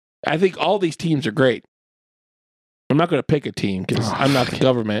to I think all these teams are great. I'm not going to pick a team because Oh, I'm not the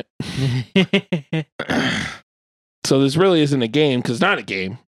government. So this really isn't a game because it's not a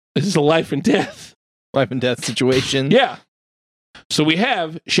game. This is a life and death. Life and death situation. Yeah. So we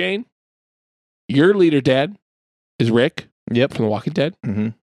have Shane. Your leader dad is Rick Yep. from The Walking Dead.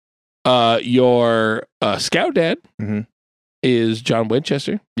 Mm-hmm. Your scout dad Mhm. is John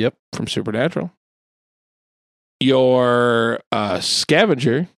Winchester. Yep. From Supernatural. Your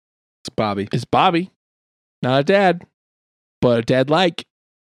scavenger It's Bobby. is Bobby. Not a dad, but a dad like.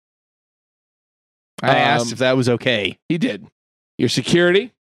 I asked if that was okay. He did. Your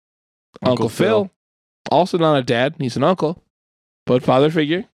security, Uncle Phil. Also not a dad. He's an uncle, but father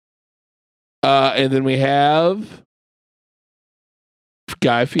figure. And then we have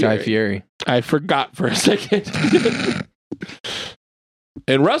Guy Fieri. Guy Fieri. I forgot for a second.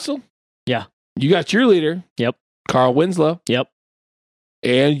 And Russell. Yeah. You got your leader. Yep. Carl Winslow. Yep.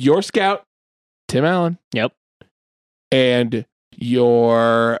 And your scout, Tim Allen. Yep. And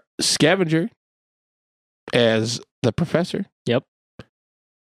your scavenger as the professor. Yep.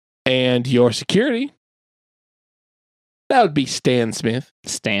 And your security, that would be Stan Smith.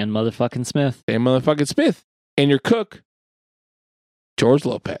 Stan motherfucking Smith. Stan motherfucking Smith. And your cook, George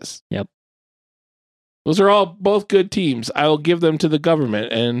Lopez. Yep. Those are all both good teams. I will give them to the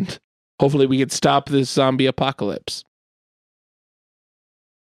government, and hopefully we can stop this zombie apocalypse.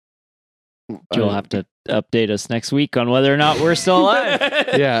 You'll have to update us next week on whether or not we're still alive.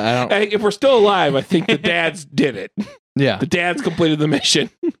 Yeah, I don't. Hey, if we're still alive, I think the dads did it. Yeah, The dads completed the mission.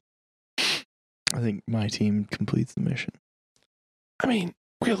 I think my team completes the mission. I mean,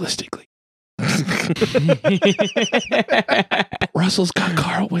 realistically, Russell's got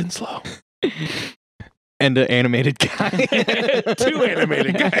Carl Winslow. And an animated guy. Two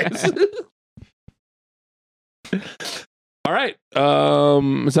animated guys. All right.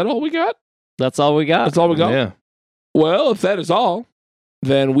 Is that all we got? That's all we got. That's all we got? Yeah. Well, if that is all,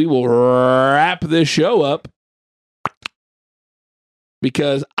 then we will wrap this show up.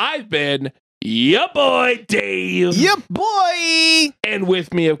 Because I've been ya boy Dave. Yep, boy. And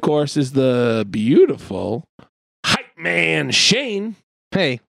with me, of course, is the beautiful hype man Shane.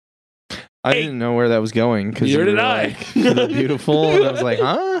 Hey, I Hey. didn't know where that was going. Neither did I. Beautiful. And I was like,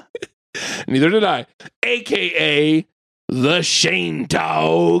 huh? Neither did I. AKA the Shane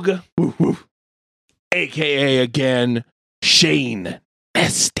Dog. Woof, woof. AKA again, Shane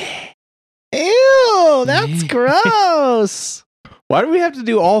Nasty. Ew, that's gross. Why do we have to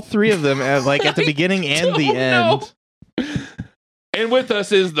do all three of them at the beginning and the end? And with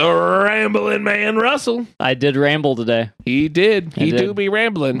us is the rambling man Russell. I did ramble today. He did. I He did. do be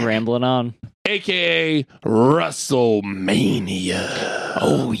rambling. Rambling on. AKA Russellmania.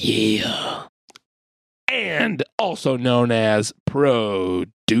 Oh, yeah. And also known as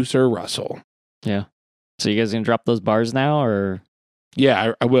Producer Russell. So you guys gonna drop those bars now, or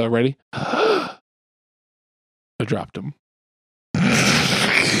Yeah, I will. Ready? I dropped him.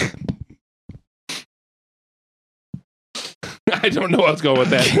 I don't know where I was going with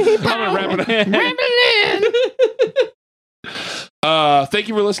that. I'm gonna wrap it up. Thank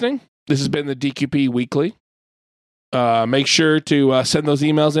you for listening. This has been the DQP Weekly. Make sure to send those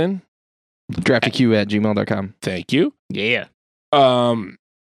emails in. DraftyQ@gmail.com. Thank you. Yeah. Go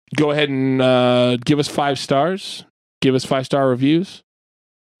ahead and give us 5 stars. Give us 5-star reviews.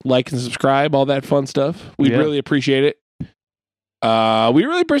 Like and subscribe, all that fun stuff. We really appreciate it. We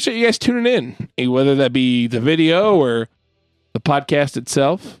really appreciate you guys tuning in, whether that be the video or the podcast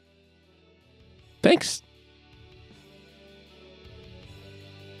itself. Thanks.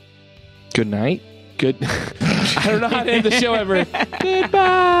 Good night. Good. I don't know how to end the show ever. Goodbye.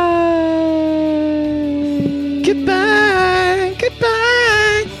 Goodbye.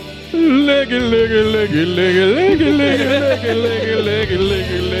 Goodbye. Leggy, leggy, leggy, leggy, leggy, leggy, leggy, leggy, leggy,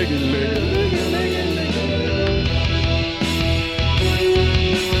 leggy, leggy, leggy.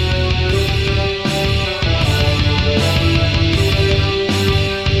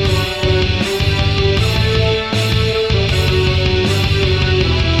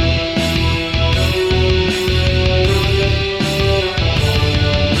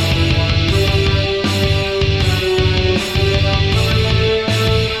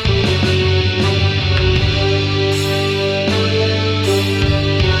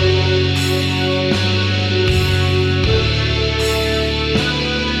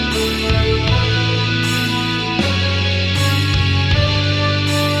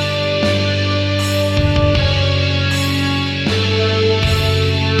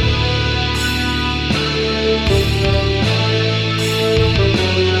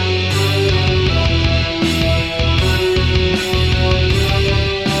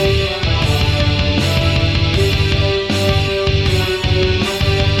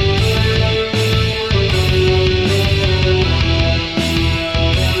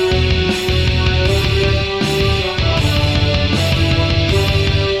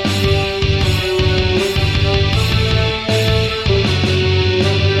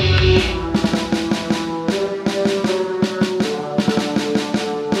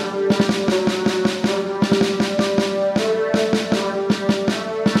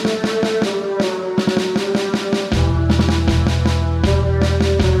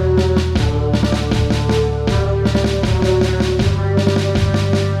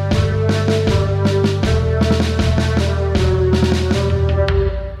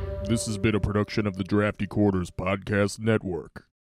 This has been a production of the Drafty Quarters Podcast Network.